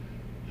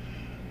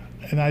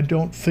 and I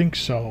don't think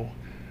so.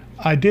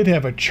 I did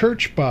have a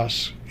church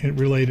bus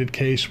related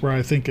case where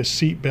I think a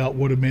seatbelt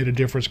would have made a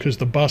difference because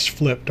the bus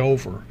flipped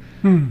over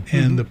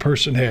and the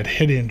person had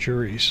head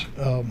injuries.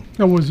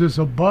 Now, was this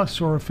a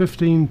bus or a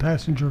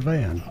 15-passenger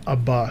van? A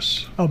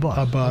bus. A bus.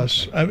 A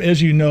bus. Okay.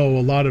 As you know, a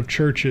lot of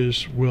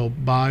churches will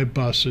buy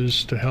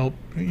buses to help,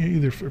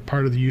 either for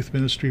part of the youth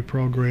ministry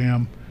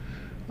program.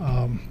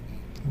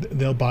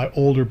 They'll buy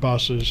older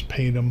buses,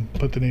 paint them,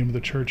 put the name of the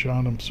church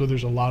on them. So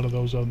there's a lot of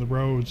those on the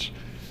roads.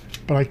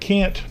 But I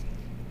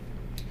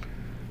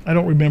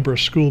don't remember a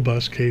school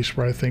bus case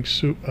where I think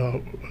a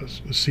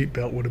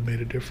seatbelt would have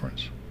made a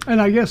difference. And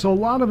I guess a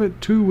lot of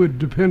it, too, would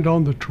depend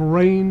on the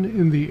terrain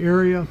in the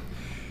area.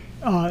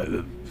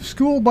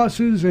 School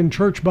buses and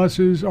church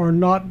buses are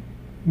not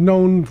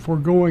known for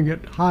going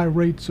at high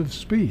rates of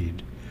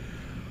speed.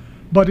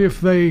 But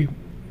if they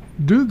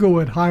do go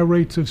at high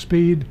rates of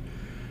speed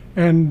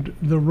and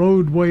the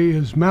roadway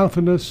is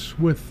mountainous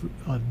with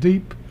a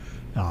deep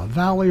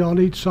valley on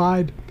each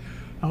side,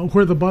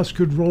 where the bus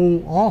could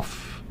roll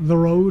off the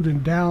road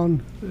and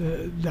down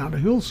a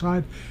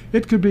hillside,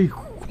 it could be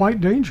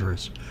quite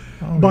dangerous.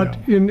 But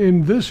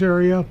in this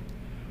area,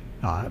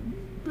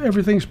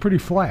 everything's pretty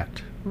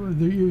flat.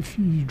 If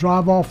you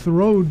drive off the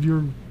road,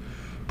 you're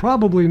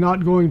probably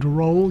not going to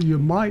roll. You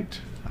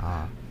might.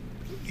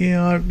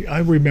 Yeah, I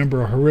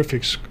remember a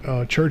horrific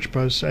church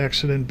bus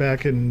accident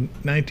back in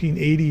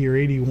 1980 or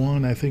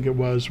 81, I think it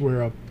was,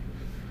 where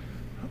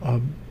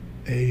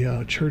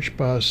a church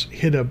bus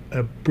hit a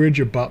bridge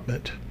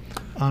abutment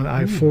on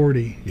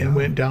I-40 and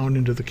went down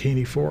into the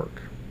Caney Fork.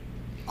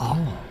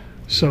 Oh.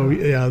 So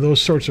yeah,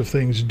 those sorts of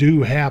things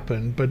do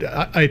happen. But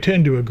I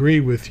tend to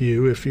agree with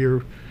you. If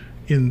you're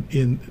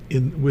in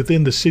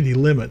within the city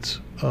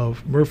limits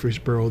of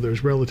Murfreesboro,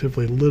 there's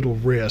relatively little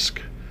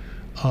risk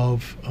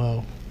of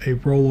a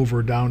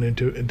rollover down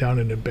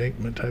an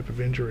embankment type of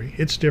injury.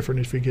 It's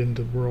different if you get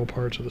into rural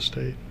parts of the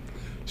state.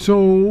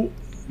 So,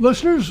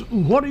 listeners,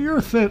 what are your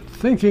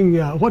thinking?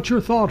 What's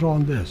your thought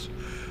on this?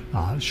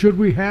 Should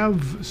we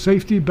have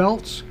safety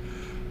belts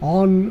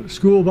on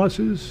school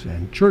buses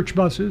and church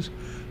buses,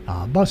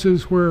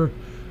 buses where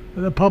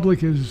the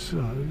public is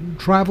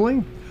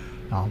traveling?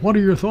 What are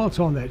your thoughts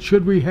on that?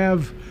 Should we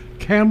have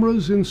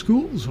cameras in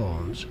school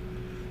zones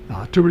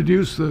to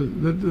reduce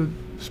the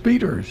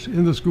speeders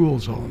in the school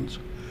zones?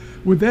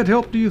 Would that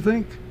help, do you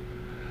think?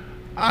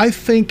 I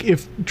think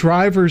if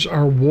drivers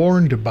are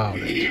warned about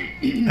it.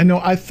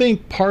 I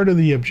think part of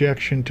the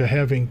objection to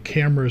having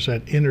cameras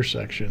at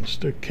intersections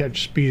to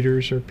catch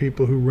speeders or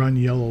people who run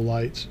yellow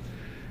lights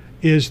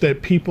is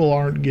that people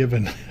aren't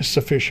given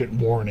sufficient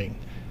warning.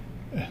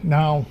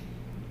 Now,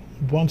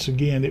 once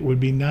again, it would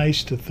be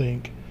nice to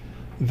think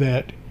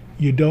that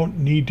you don't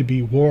need to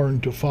be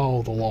warned to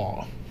follow the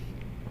law,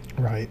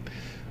 right?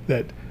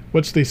 That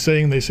what's the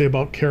saying they say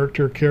about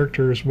character?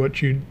 Character is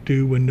what you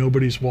do when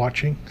nobody's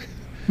watching.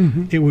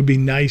 Mm-hmm. It would be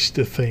nice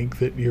to think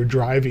that your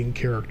driving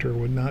character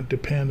would not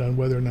depend on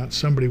whether or not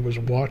somebody was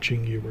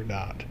watching you or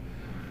not.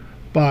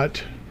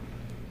 But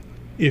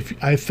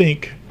I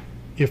think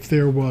if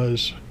there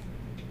was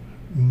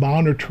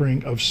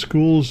monitoring of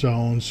school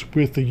zones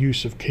with the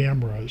use of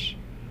cameras,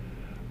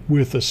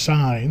 with a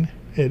sign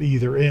at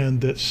either end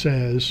that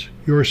says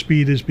your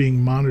speed is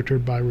being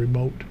monitored by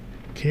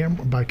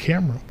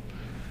camera,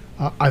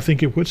 I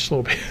think it would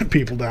slow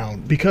people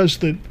down, because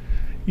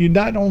you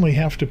not only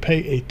have to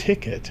pay a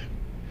ticket,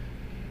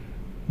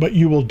 but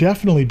you will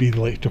definitely be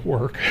late to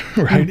work,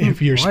 right? Mm-hmm.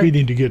 If you're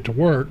speeding to get to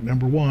work,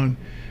 number one.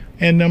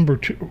 And number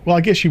two, well,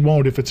 I guess you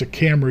won't. If it's a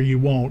camera, you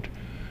won't,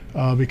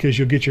 because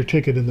you'll get your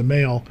ticket in the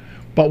mail.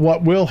 But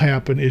what will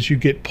happen is you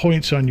get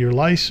points on your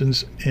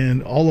license,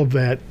 and all of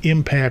that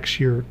impacts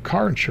your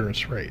car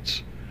insurance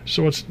rates.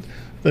 So it's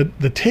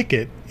the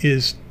ticket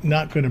is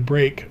not going to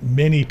break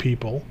many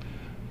people.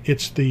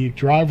 It's the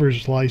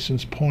driver's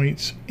license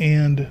points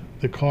and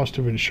the cost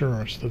of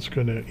insurance that's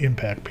going to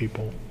impact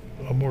people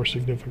more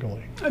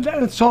significantly.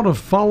 That sort of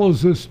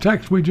follows this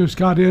text we just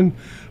got in.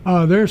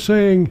 They're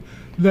saying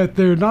that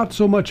they're not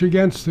so much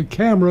against the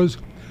cameras.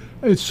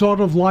 It's sort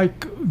of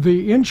like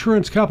the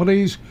insurance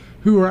companies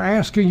who are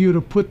asking you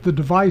to put the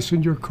device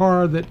in your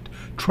car that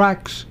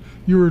tracks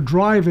your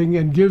driving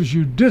and gives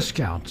you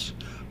discounts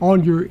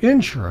on your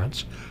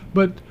insurance.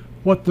 But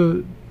what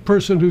the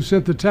person who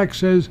sent the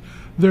text says,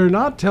 they're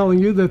not telling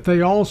you that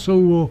they also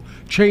will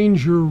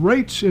change your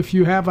rates if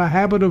you have a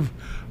habit of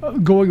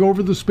going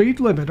over the speed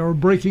limit or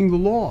breaking the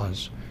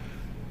laws.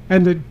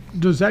 And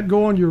does that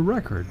go on your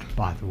record,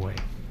 by the way?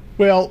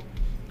 Well,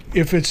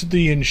 if it's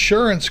the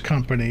insurance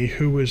company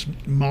who is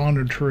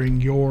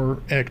monitoring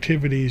your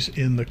activities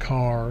in the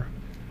car,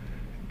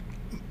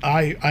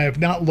 I have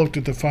not looked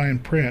at the fine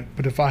print,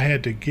 but if I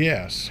had to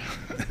guess,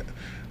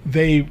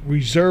 they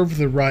reserve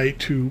the right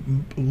to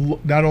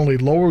not only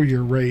lower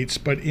your rates,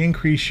 but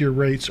increase your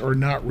rates or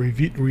not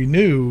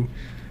renew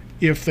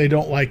if they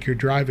don't like your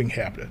driving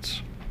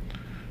habits.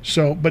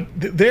 So, but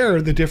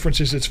there the difference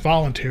is it's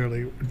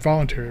voluntary,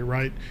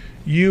 right?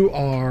 You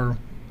are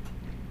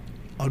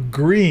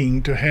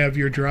agreeing to have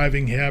your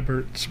driving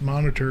habits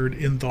monitored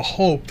in the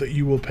hope that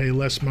you will pay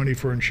less money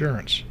for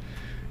insurance.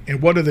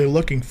 And what are they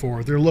looking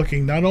for? They're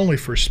looking not only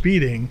for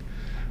speeding,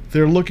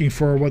 they're looking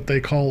for what they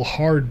call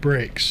hard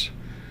brakes.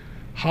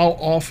 How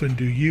often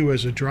do you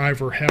as a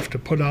driver have to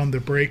put on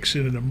the brakes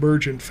in an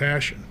emergent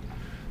fashion?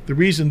 The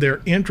reason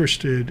they're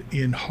interested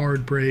in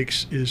hard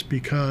brakes is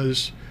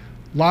because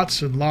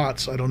lots and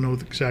lots, I don't know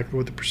exactly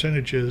what the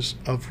percentage is,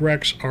 of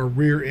wrecks are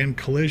rear end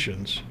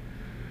collisions.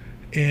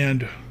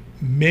 And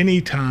many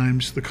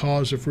times the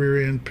cause of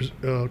rear end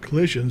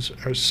collisions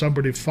are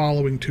somebody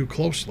following too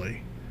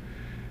closely.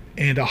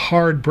 And a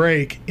hard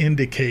brake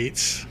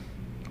indicates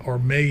or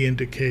may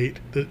indicate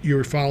that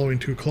you're following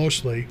too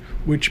closely,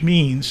 which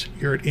means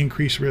you're at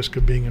increased risk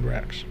of being in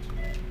wrecks.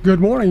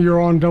 Good morning.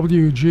 You're on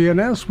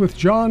WGNS with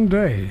John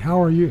Day.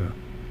 How are you?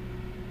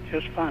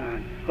 Just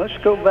fine. Let's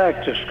go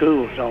back to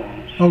school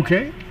zones.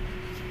 Okay.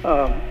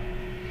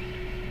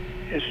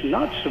 It's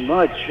not so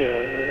much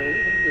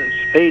the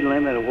speed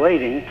limit of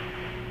waiting,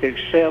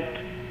 except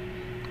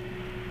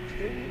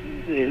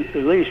at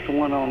least the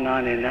one on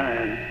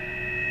 99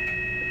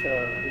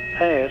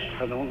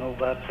 passed. I don't know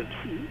about the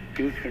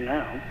future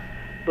now,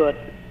 but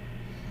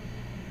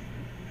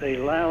they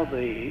allow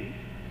the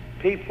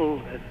people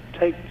that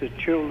take the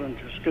children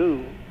to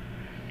school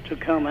to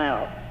come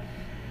out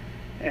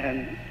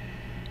and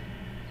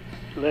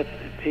let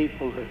the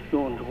people that's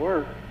going to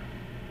work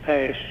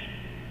pass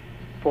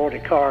 40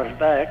 cars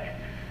back,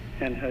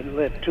 and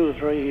let 2 or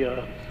 3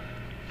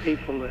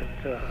 people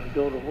that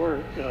go to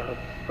work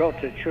brought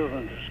their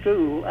children to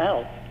school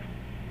out.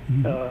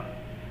 Mm-hmm.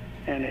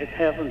 And it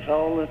happens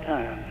all the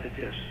time. They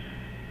just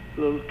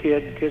little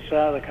kid gets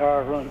out of the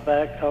car, runs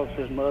back, talks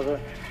to his mother.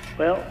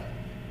 Well,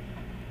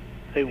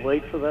 they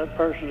wait for that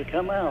person to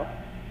come out.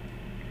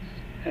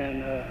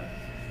 And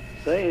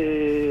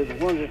the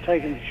ones that are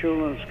taking the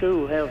children to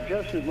school have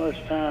just as much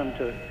time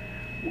to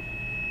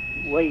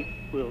wait,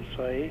 we'll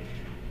say,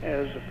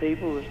 as the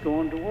people that's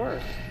going to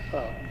work.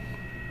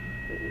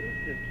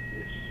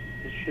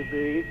 It should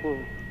be equal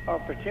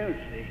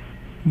opportunity.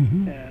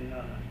 Mm-hmm. And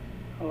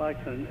I'd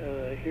like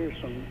to hear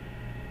some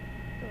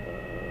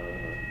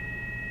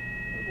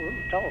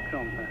talk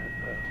on that.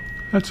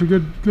 That's a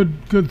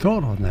good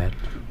thought on that.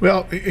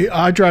 Well,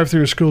 I drive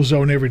through a school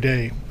zone every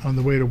day on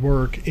the way to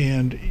work,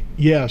 and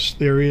yes,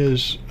 there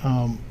is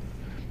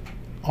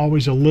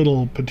always a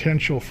little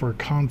potential for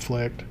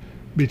conflict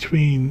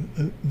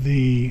between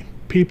the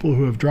people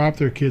who have dropped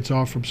their kids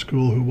off from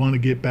school who want to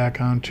get back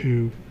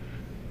onto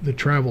the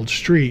traveled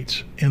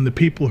streets and the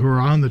people who are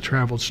on the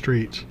traveled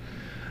streets.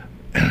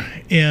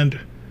 And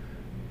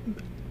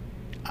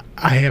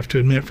I have to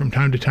admit, from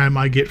time to time,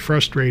 I get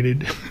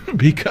frustrated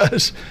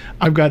because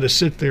I've got to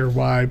sit there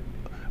while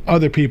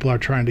other people are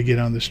trying to get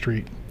on the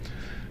street.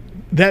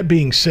 That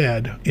being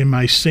said, in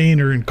my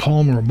saner and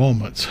calmer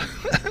moments,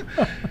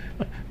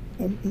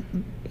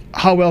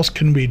 how else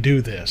can we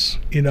do this?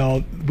 You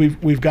know,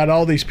 we've got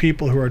all these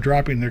people who are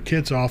dropping their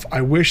kids off.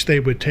 I wish they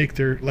would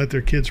let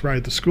their kids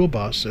ride the school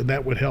bus, and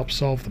that would help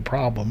solve the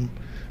problem.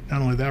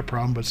 Not only that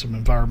problem, but some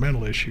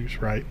environmental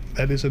issues, right?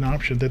 That is an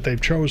option that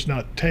they've chose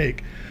not to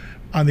take.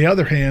 On the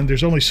other hand,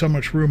 there's only so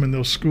much room in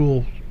those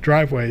school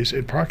driveways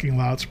and parking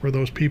lots where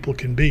those people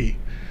can be.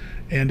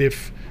 And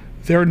if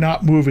they're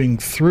not moving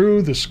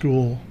through the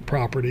school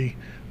property,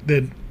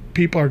 then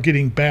people are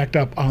getting backed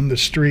up on the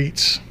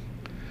streets,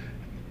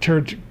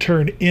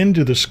 turn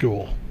into the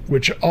school,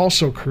 which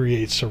also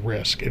creates a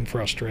risk and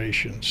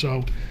frustration.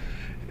 So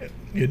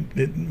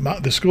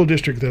the school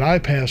district that I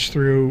pass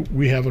through,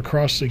 we have a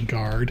crossing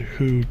guard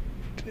who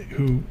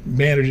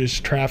manages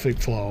traffic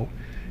flow,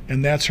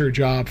 and that's her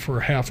job for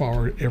a half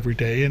hour every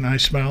day, and I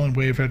smile and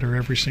wave at her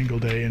every single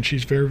day, and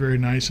she's very, very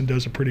nice and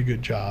does a pretty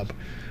good job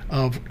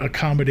of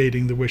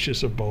accommodating the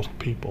wishes of both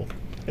people.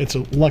 It's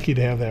lucky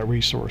to have that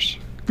resource.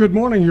 Good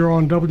morning. You're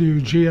on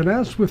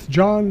WGNS with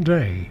John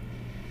Day.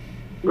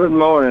 Good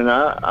morning.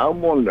 I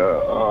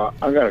wonder,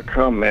 I got a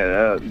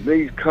comment.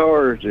 These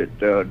cars that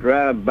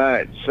drive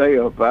by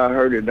itself, I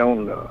heard it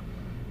on the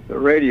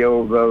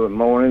radio the other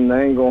morning,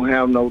 they ain't going to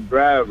have no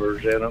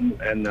drivers in them,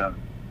 and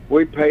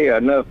we pay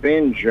enough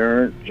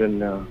insurance, and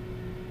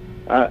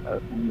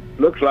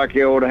looks like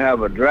you ought to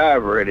have a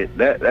driver in it.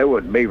 That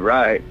wouldn't be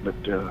right, but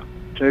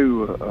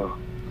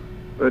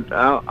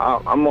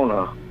I'm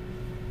gonna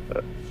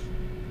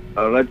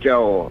let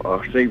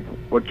y'all see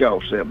what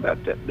y'all say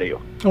about that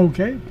deal.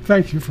 Okay,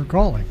 thank you for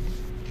calling.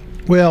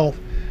 Well,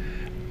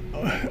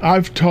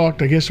 I've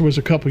talked, I guess it was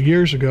a couple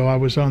years ago, I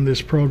was on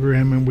this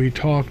program and we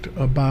talked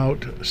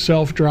about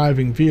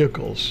self-driving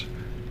vehicles,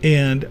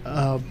 and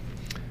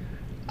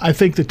I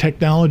think the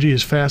technology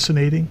is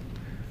fascinating.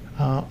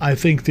 I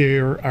think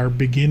they're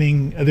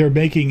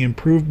making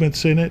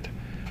improvements in it.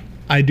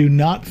 I do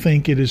not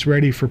think it is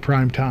ready for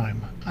prime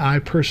time. I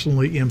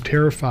personally am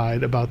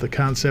terrified about the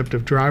concept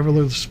of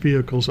driverless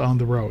vehicles on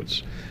the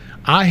roads.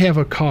 I have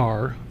a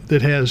car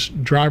that has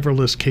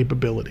driverless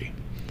capability,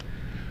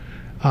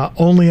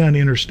 only on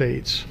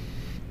interstates.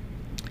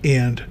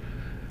 And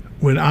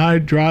when I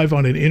drive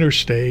on an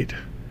interstate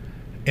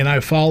and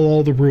I follow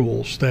all the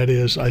rules, that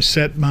is, I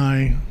set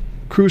my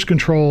cruise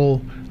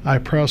control, I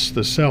press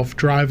the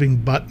self-driving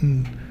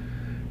button,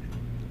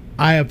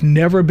 I have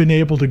never been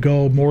able to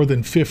go more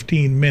than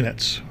 15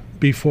 minutes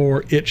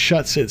before it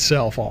shuts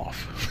itself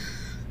off.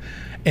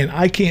 And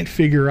I can't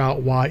figure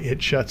out why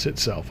it shuts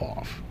itself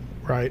off,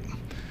 right?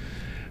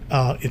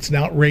 It's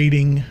not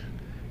raining,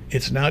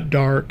 it's not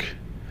dark,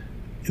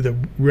 the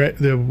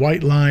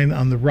white line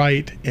on the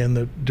right and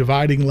the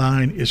dividing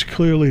line is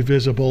clearly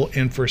visible,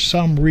 and for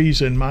some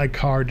reason my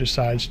car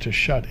decides to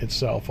shut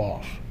itself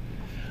off.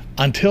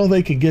 Until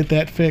they can get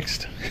that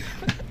fixed,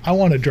 I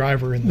want a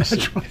driver in the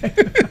seat. That's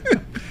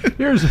right.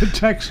 Here's a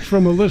text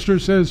from a listener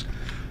says,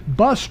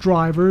 bus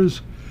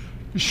drivers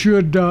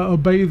should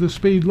obey the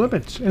speed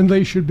limits and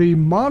they should be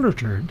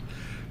monitored.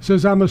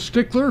 Says, I'm a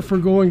stickler for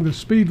going the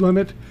speed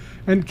limit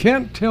and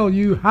can't tell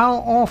you how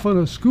often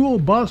a school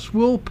bus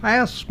will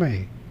pass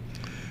me.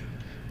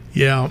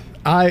 Yeah,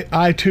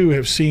 I too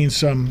have seen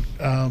some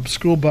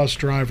school bus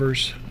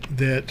drivers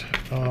that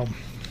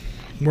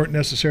weren't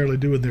necessarily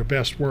doing their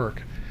best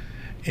work.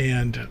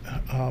 And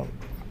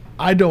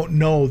I don't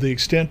know the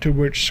extent to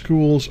which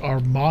schools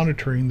are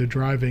monitoring the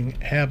driving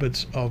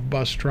habits of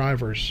bus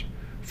drivers.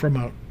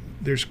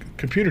 There's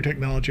computer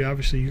technology,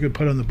 obviously, you could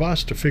put on the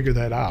bus to figure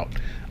that out.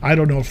 I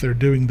don't know if they're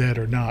doing that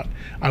or not.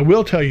 I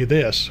will tell you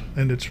this,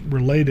 and it's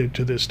related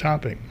to this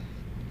topic.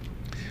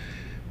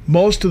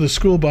 Most of the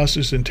school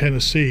buses in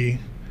Tennessee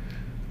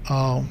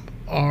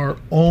are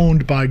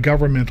owned by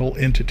governmental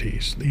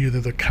entities, either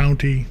the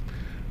county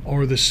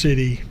or the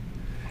city.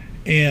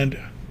 And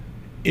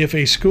if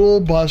a school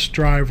bus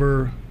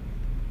driver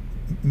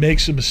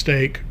makes a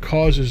mistake,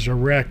 causes a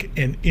wreck,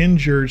 and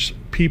injures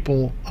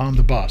people on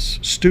the bus,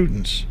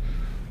 students,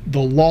 the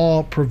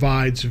law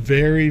provides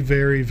very,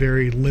 very,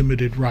 very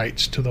limited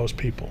rights to those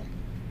people.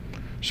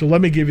 So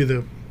let me give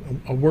you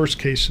a worst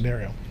case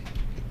scenario.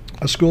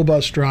 A school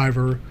bus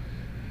driver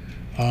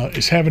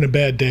is having a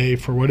bad day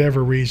for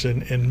whatever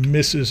reason and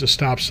misses a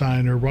stop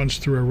sign or runs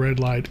through a red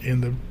light,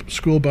 and the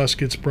school bus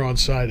gets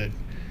broadsided,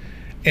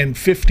 and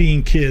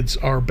 15 kids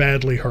are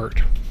badly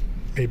hurt.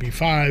 Maybe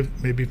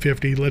 5, maybe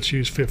 50, let's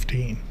use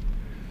 15.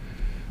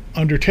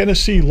 Under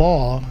Tennessee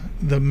law,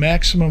 the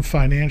maximum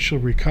financial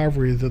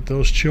recovery that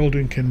those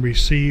children can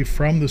receive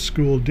from the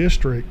school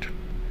district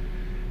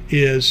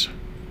is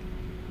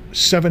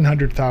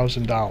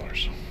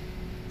 $700,000.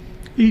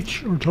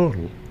 Each or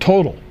total?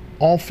 Total,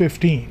 all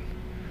 15.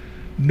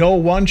 No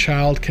one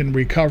child can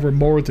recover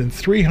more than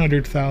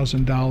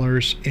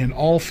 $300,000, and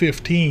all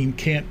 15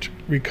 can't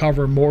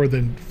recover more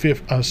than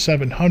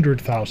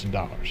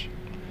 $700,000.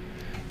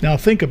 Now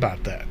think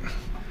about that.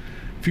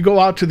 If you go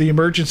out to the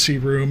emergency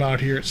room out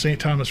here at St.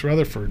 Thomas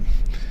Rutherford,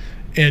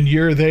 and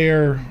you're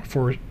there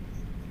for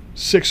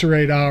 6 or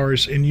 8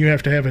 hours and you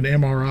have to have an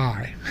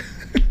MRI,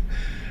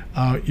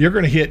 you're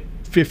going to hit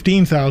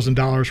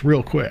 $15,000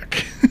 real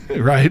quick,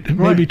 right?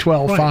 Maybe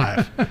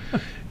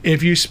 $12,500.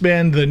 If you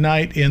spend the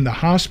night in the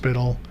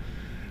hospital,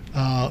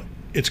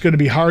 it's going to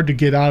be hard to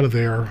get out of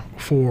there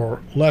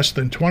for less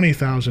than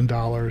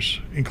 $20,000,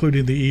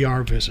 including the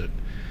ER visit.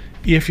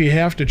 If you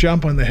have to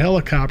jump on the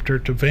helicopter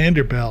to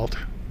Vanderbilt,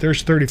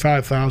 there's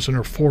 $35,000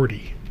 or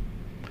 $40,000.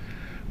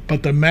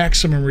 But the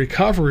maximum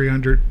recovery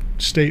under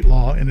state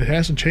law, and it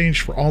hasn't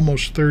changed for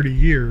almost 30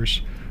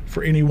 years,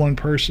 for any one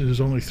person is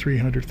only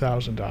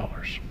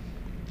 $300,000.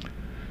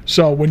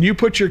 So when you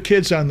put your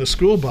kids on the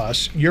school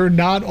bus, you're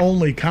not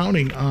only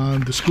counting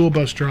on the school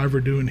bus driver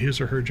doing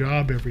his or her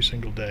job every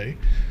single day,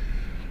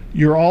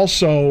 you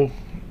also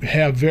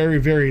have very,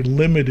 very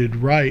limited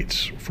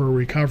rights for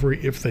recovery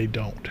if they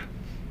don't.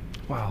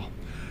 Wow.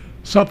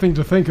 Something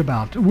to think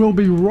about. We'll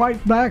be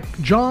right back.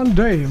 John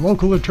Day,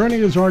 local attorney,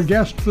 is our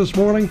guest this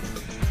morning.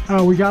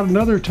 We got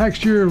another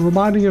text here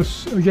reminding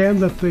us again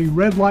that the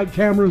red light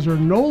cameras are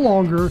no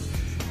longer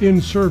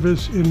in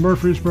service in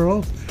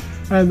Murfreesboro,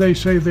 and they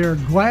say they're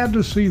glad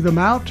to see them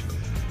out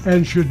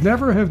and should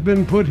never have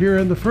been put here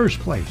in the first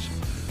place.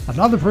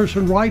 Another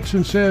person writes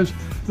and says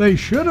they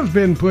should have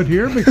been put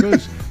here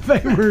because they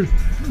were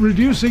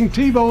reducing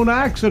T-bone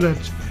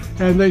accidents.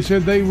 And they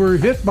said they were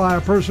hit by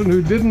a person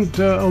who didn't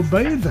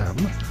obey them,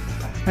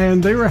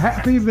 and they were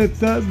happy that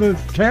the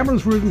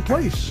cameras were in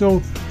place.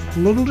 So a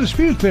little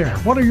dispute there.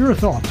 What are your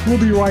thoughts? We'll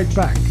be right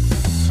back.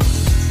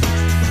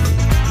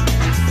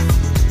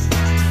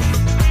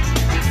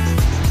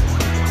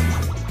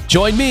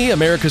 Join me,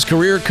 America's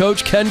career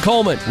coach Ken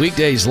Coleman,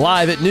 weekdays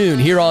live at noon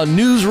here on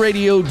News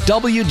Radio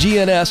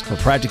WGNS for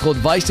practical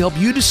advice to help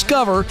you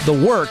discover the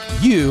work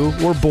you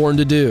were born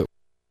to do.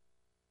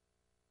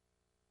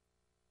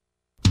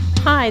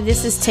 Hi,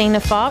 this is Tina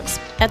Fox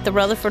at the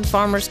Rutherford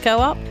Farmers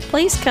Co-op.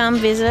 Please come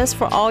visit us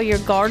for all your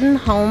garden,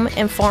 home,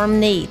 and farm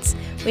needs.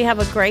 We have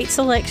a great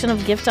selection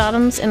of gift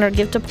items in our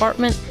gift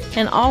department,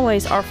 and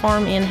always our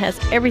Farm Inn has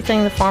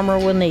everything the farmer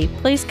will need.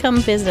 Please come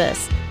visit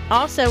us.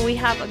 Also, we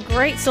have a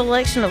great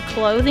selection of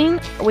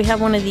clothing. We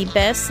have one of the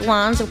best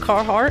lines of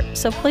Carhartt,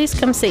 so please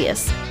come see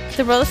us.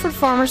 The Rutherford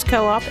Farmers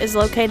Co-op is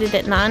located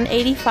at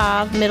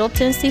 985 Middle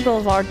Tennessee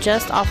Boulevard,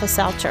 just off of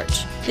South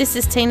Church. This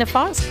is Tina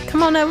Fox.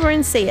 Come on over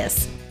and see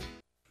us.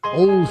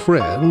 Old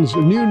friends,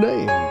 new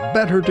name,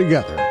 better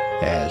together,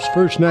 as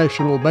First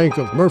National Bank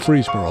of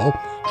Murfreesboro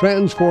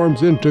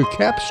transforms into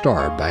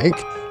Capstar Bank.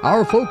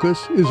 Our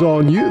focus is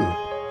on you.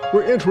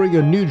 We're entering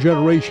a new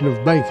generation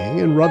of banking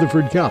in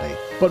Rutherford County,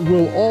 but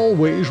will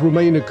always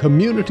remain a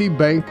community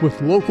bank with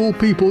local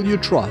people you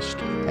trust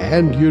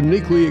and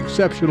uniquely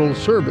exceptional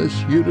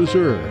service you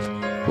deserve.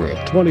 We're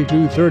at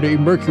 2230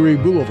 Mercury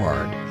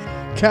Boulevard.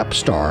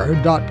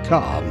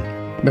 Capstar.com.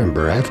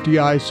 Member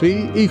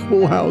FDIC,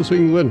 Equal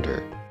Housing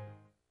Lender.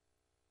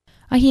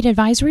 A heat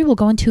advisory will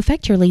go into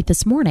effect here late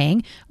this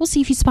morning. We'll see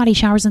a few spotty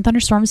showers and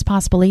thunderstorms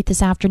possible late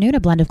this afternoon. A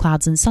blend of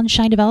clouds and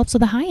sunshine develops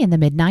with a high in the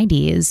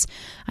mid-90s.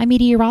 I'm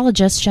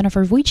meteorologist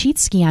Jennifer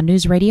Wojcicki on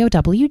News Radio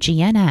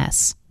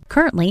WGNS.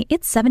 Currently,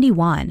 it's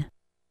 71.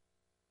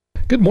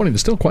 Good morning.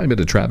 There's still quite a bit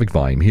of traffic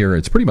volume here.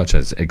 It's pretty much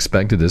as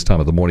expected this time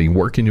of the morning,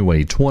 working your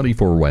way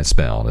 24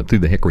 westbound up through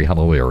the Hickory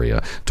Hollow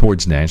area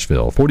towards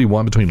Nashville.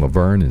 41 between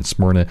Laverne and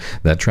Smyrna.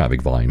 That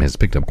traffic volume has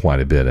picked up quite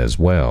a bit as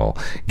well.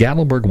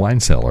 Gatlinburg Wine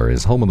Cellar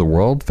is home of the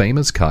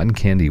world-famous cotton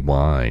candy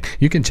wine.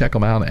 You can check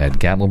them out at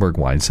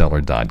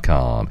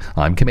GatlinburgWineCellar.com.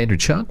 I'm Commander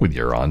Chuck with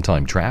your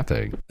on-time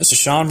traffic. This is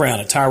Sean Brown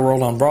at Tire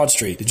World on Broad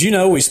Street. Did you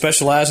know we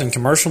specialize in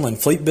commercial and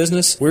fleet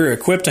business? We're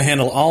equipped to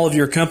handle all of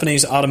your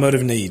company's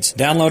automotive needs.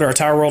 Download our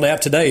Tire World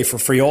app today for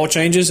free oil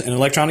changes and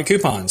electronic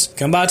coupons.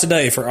 Come by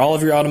today for all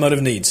of your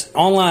automotive needs.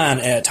 Online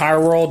at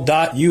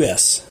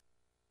tireworld.us.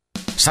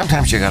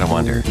 Sometimes you gotta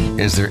wonder,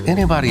 is there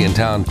anybody in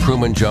town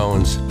Truman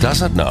Jones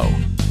doesn't know?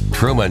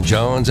 Truman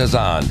Jones is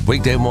on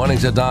weekday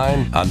mornings at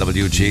 9 on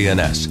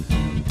WGNS.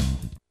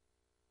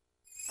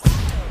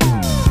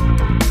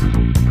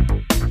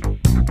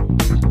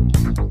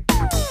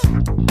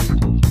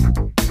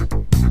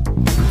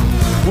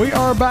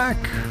 back.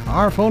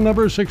 Our phone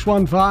number is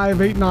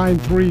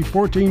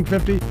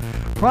 615-893-1450.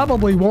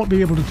 Probably won't be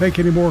able to take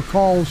any more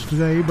calls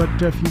today, but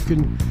if you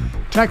can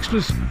text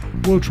us,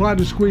 we'll try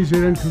to squeeze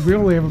it in because we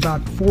only have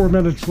about 4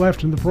 minutes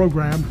left in the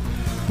program.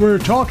 We're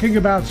talking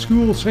about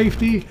school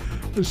safety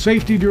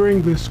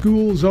during the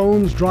school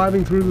zones,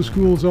 driving through the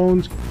school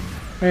zones,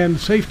 and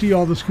safety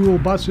on the school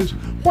buses.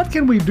 What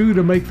can we do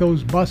to make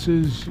those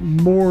buses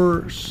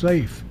more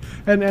safe?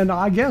 And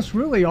I guess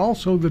really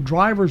also the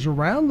drivers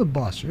around the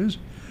buses.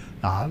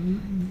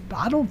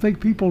 I don't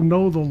think people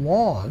know the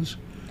laws.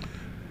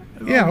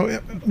 Yeah,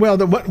 well,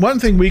 one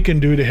thing we can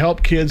do to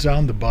help kids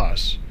on the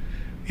bus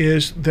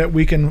is that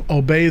we can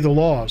obey the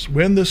laws.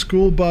 When the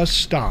school bus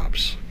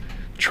stops,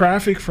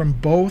 traffic from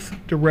both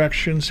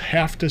directions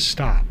have to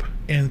stop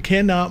and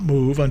cannot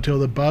move until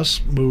the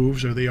bus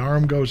moves or the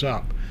arm goes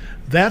up.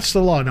 That's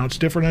the law. Now, it's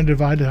different on a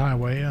divided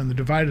highway. On the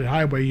divided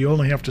highway, you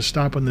only have to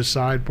stop on the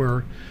side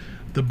where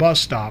the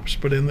bus stops.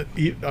 But in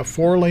a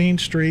 4-lane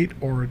street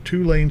or a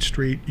 2-lane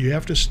street, you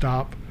have to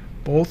stop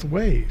both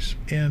ways.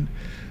 And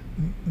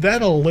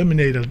that'll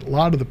eliminate a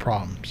lot of the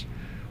problems.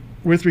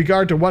 With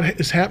regard to what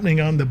is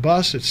happening on the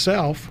bus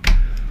itself,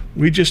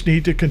 we just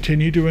need to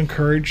continue to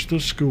encourage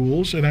the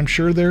schools, and I'm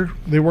sure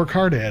they work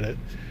hard at it,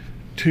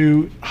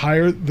 to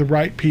hire the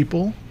right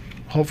people,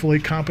 hopefully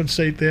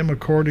compensate them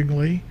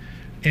accordingly,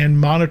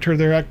 and monitor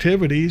their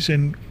activities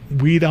and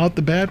weed out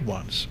the bad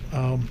ones.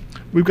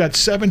 We've got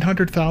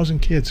 700,000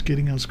 kids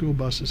getting on school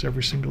buses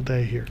every single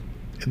day here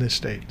in this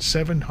state.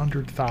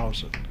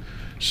 700,000.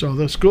 So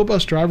the school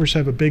bus drivers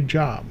have a big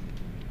job,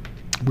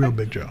 real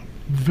big job.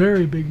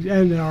 Very big,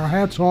 and our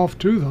hats off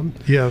to them.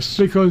 Yes.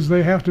 Because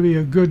they have to be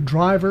a good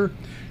driver,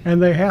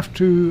 and they have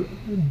to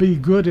be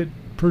good at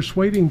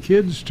persuading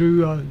kids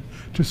to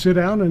sit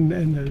down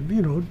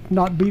and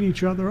not beat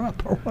each other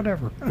up or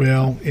whatever.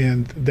 Well,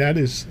 and that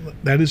is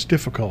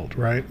difficult,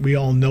 right? We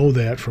all know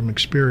that from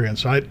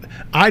experience.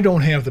 I don't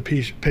have the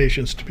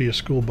patience to be a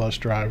school bus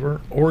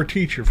driver or a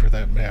teacher for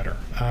that matter.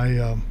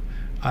 I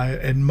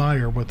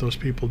admire what those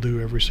people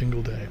do every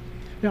single day.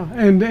 Yeah,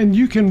 and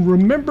you can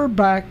remember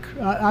back,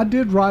 I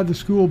did ride the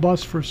school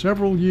bus for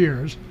several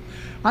years.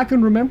 I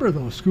can remember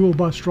those school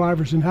bus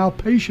drivers and how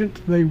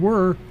patient they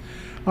were,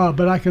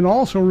 but I can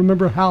also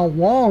remember how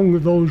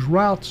long those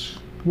routes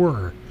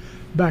were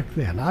back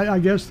then. I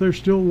guess they're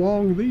still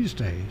long these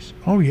days.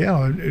 Oh,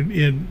 yeah.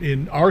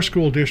 In our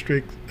school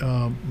district,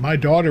 my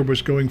daughter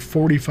was going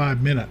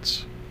 45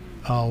 minutes.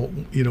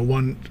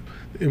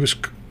 It was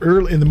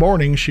early in the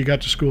morning, she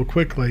got to school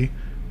quickly.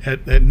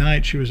 At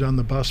night, she was on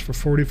the bus for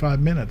 45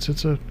 minutes.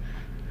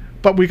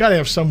 But we got to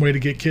have some way to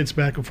get kids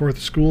back and forth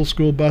to school.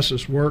 School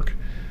buses work.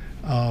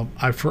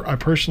 I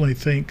personally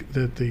think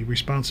that the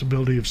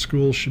responsibility of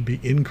schools should be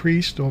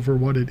increased over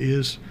what it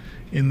is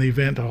in the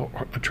event a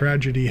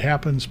tragedy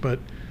happens. But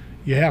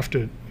you have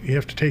to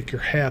take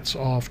your hats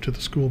off to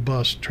the school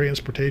bus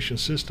transportation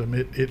system.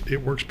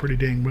 It works pretty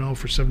dang well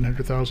for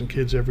 700,000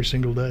 kids every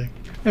single day.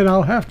 And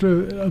I'll have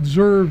to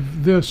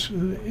observe this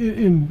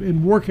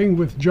in working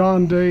with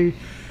John Day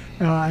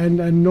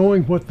and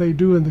knowing what they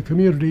do in the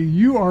community.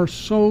 You are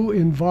so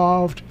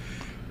involved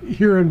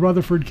here in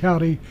Rutherford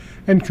County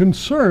and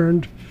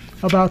concerned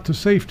about the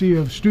safety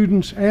of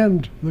students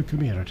and the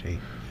community.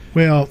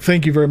 Well,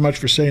 thank you very much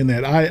for saying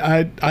that.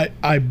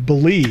 I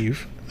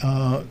believe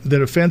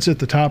that a fence at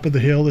the top of the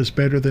hill is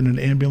better than an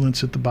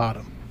ambulance at the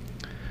bottom.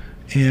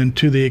 And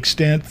to the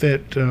extent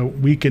that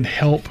we can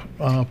help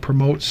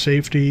promote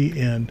safety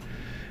and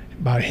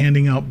by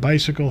handing out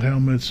bicycle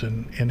helmets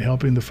and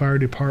helping the fire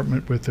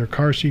department with their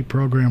car seat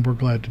program, we're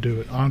glad to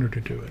do it, honored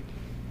to do it.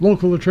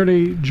 Local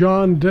attorney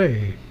John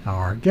Day,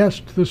 our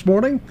guest this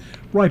morning,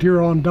 right here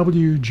on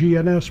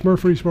WGNS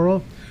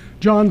Murfreesboro.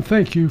 John,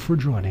 thank you for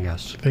joining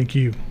us. Thank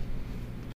you.